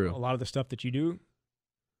 True. A lot of the stuff that you do.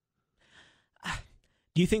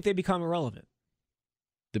 Do you think they become irrelevant?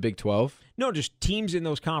 The Big 12? No, just teams in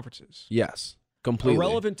those conferences. Yes, completely.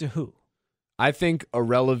 Irrelevant to who? I think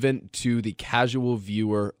irrelevant to the casual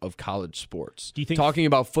viewer of college sports. Do you think talking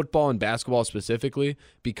about football and basketball specifically,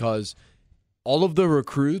 because all of the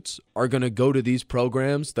recruits are going to go to these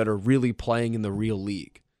programs that are really playing in the real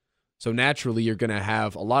league. So naturally, you're going to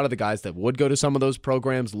have a lot of the guys that would go to some of those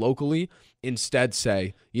programs locally instead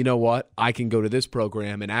say, you know what, I can go to this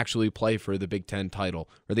program and actually play for the Big Ten title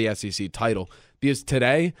or the SEC title. Because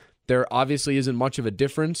today, there obviously isn't much of a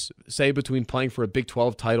difference, say, between playing for a Big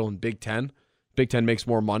 12 title and Big Ten. Big Ten makes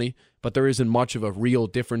more money, but there isn't much of a real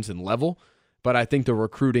difference in level. But I think the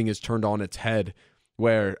recruiting is turned on its head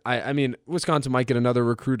where, I mean, Wisconsin might get another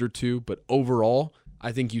recruit or two, but overall,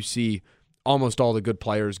 I think you see almost all the good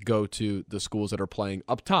players go to the schools that are playing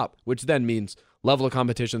up top, which then means level of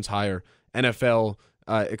competition's higher, NFL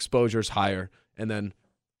exposure's higher, and then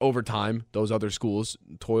over time, those other schools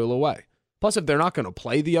toil away. Plus, if they're not going to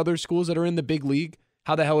play the other schools that are in the big league,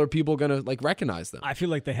 how the hell are people going to recognize them? I feel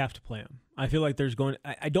like they have to play them. I feel like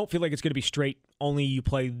I don't feel like it's going to be straight. Only you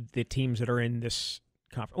play the teams that are in this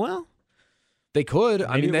conference. Well, they could.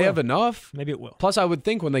 I mean, they have enough. Maybe it will. Plus, I would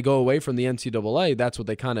think when they go away from the NCAA, that's what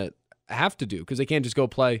they kind of have to do, because they can't just go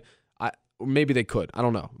play. Maybe they could. I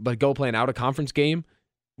don't know. But go play an out-of-conference game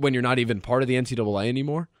when you're not even part of the NCAA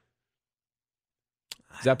anymore?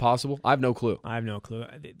 Is that possible? I have no clue. I have no clue.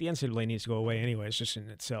 The NCAA needs to go away anyway. It's just in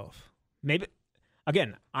itself. Maybe.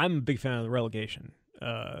 Again, I'm a big fan of the relegation.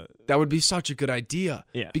 That would be such a good idea.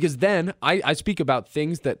 Yeah. Because then I speak about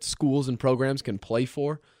things that schools and programs can play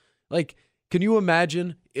for. Like, can you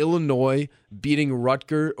imagine Illinois beating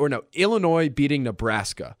Illinois beating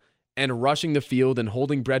Nebraska and rushing the field and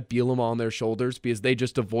holding Brett Bielema on their shoulders because they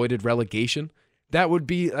just avoided relegation? That would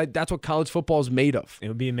be, that's what college football is made of. It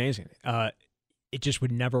would be amazing. It just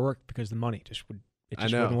would never work because the money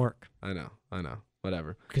wouldn't work. I know.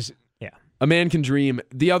 Whatever. Because, yeah. A man can dream.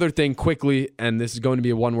 The other thing quickly, and this is going to be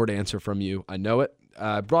a one-word answer from you. I know it.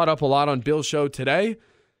 Brought up a lot on Bill's show today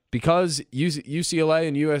because UCLA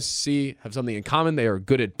and USC have something in common. They are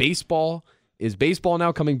good at baseball. Is baseball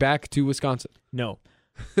now coming back to Wisconsin? No.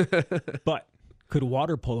 But could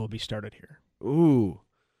water polo be started here? Ooh.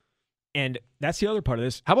 And that's the other part of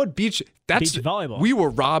this. How about beach? That's beach volleyball. We were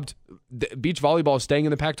robbed. Beach volleyball is staying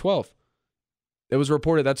in the Pac-12. It was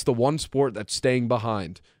reported that's the one sport that's staying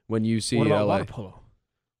behind when UCLA. What about water polo?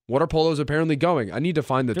 Water polo is apparently going. I need to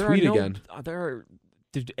find the tweet again.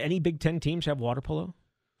 Did any Big Ten teams have water polo?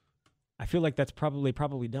 I feel like that's probably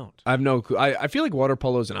don't. I have no clue. I feel like water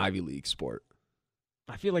polo is an Ivy League sport.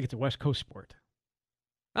 I feel like it's a West Coast sport.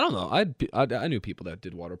 I don't know. I knew people that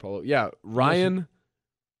did water polo. Yeah, Ryan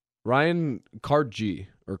Cardy.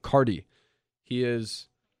 He is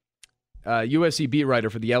USC beat writer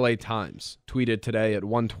for the LA Times. Tweeted today at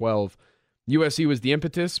 1:12. USC was the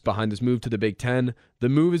impetus behind this move to the Big Ten. The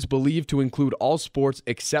move is believed to include all sports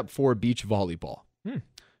except for beach volleyball,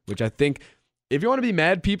 which I think, if you want to be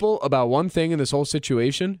mad, people, about one thing in this whole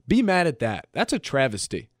situation, be mad at that. That's a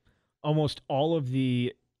travesty. Almost all of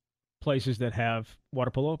the places that have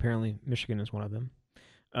water polo, apparently Michigan is one of them,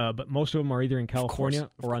 but most of them are either in California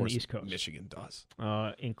or on the East Coast. Michigan does.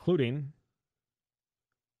 Including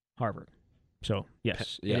Harvard. So,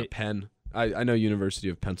 yes. Penn. I know University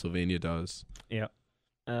of Pennsylvania does. Yeah.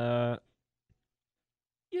 Yeah.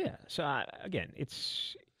 So, again,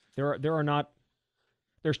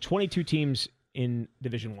 there's 22 teams in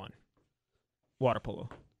Division I. Water polo.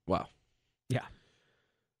 Wow. Yeah.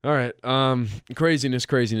 All right.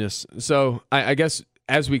 Craziness. So I guess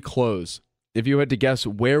as we close, if you had to guess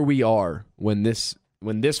where we are when this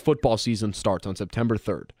football season starts on September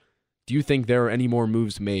 3rd, do you think there are any more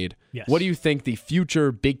moves made? Yes. What do you think the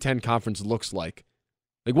future Big Ten Conference looks like?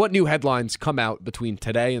 Like, what new headlines come out between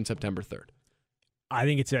today and September 3rd? I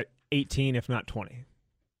think it's at 18, if not 20.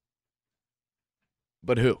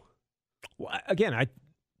 But who? Well, again,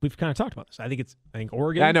 we've kind of talked about this. I think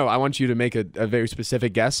Oregon. Yeah, I know. I want you to make a very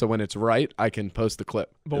specific guess, so when it's right, I can post the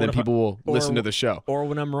clip, and then people will listen to the show. Or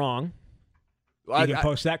when I'm wrong, you can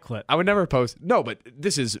post that clip. I would never post. No, but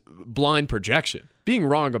this is blind projection. Being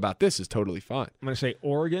wrong about this is totally fine. I'm going to say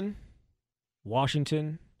Oregon,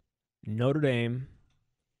 Washington, Notre Dame,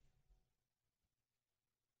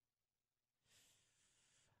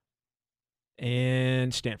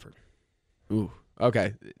 and Stanford. Ooh.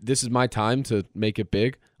 Okay, this is my time to make it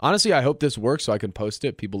big. Honestly, I hope this works so I can post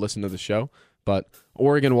it. People listen to the show. But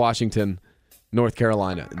Oregon, Washington, North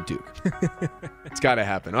Carolina and Duke. It's got to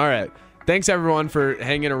happen. All right. Thanks, everyone, for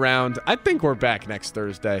hanging around. I think we're back next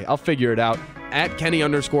Thursday. I'll figure it out. At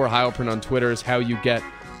Kenny_Heilprin on Twitter is how you get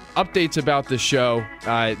updates about the show.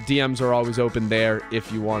 DMs are always open there if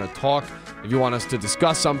you want to talk. If you want us to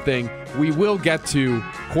discuss something, we will get to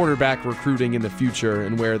quarterback recruiting in the future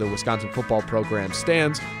and where the Wisconsin football program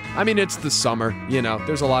stands. I mean, it's the summer.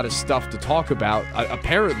 There's a lot of stuff to talk about.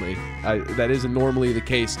 Apparently, that isn't normally the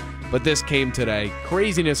case, but this came today.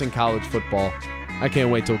 Craziness in college football. I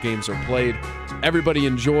can't wait till games are played. Everybody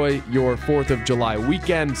enjoy your 4th of July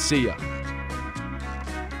weekend. See ya.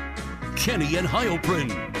 Kenny and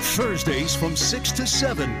Heilprin, Thursdays from 6 to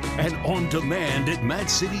 7 and on demand at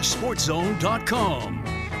MadCitySportsZone.com.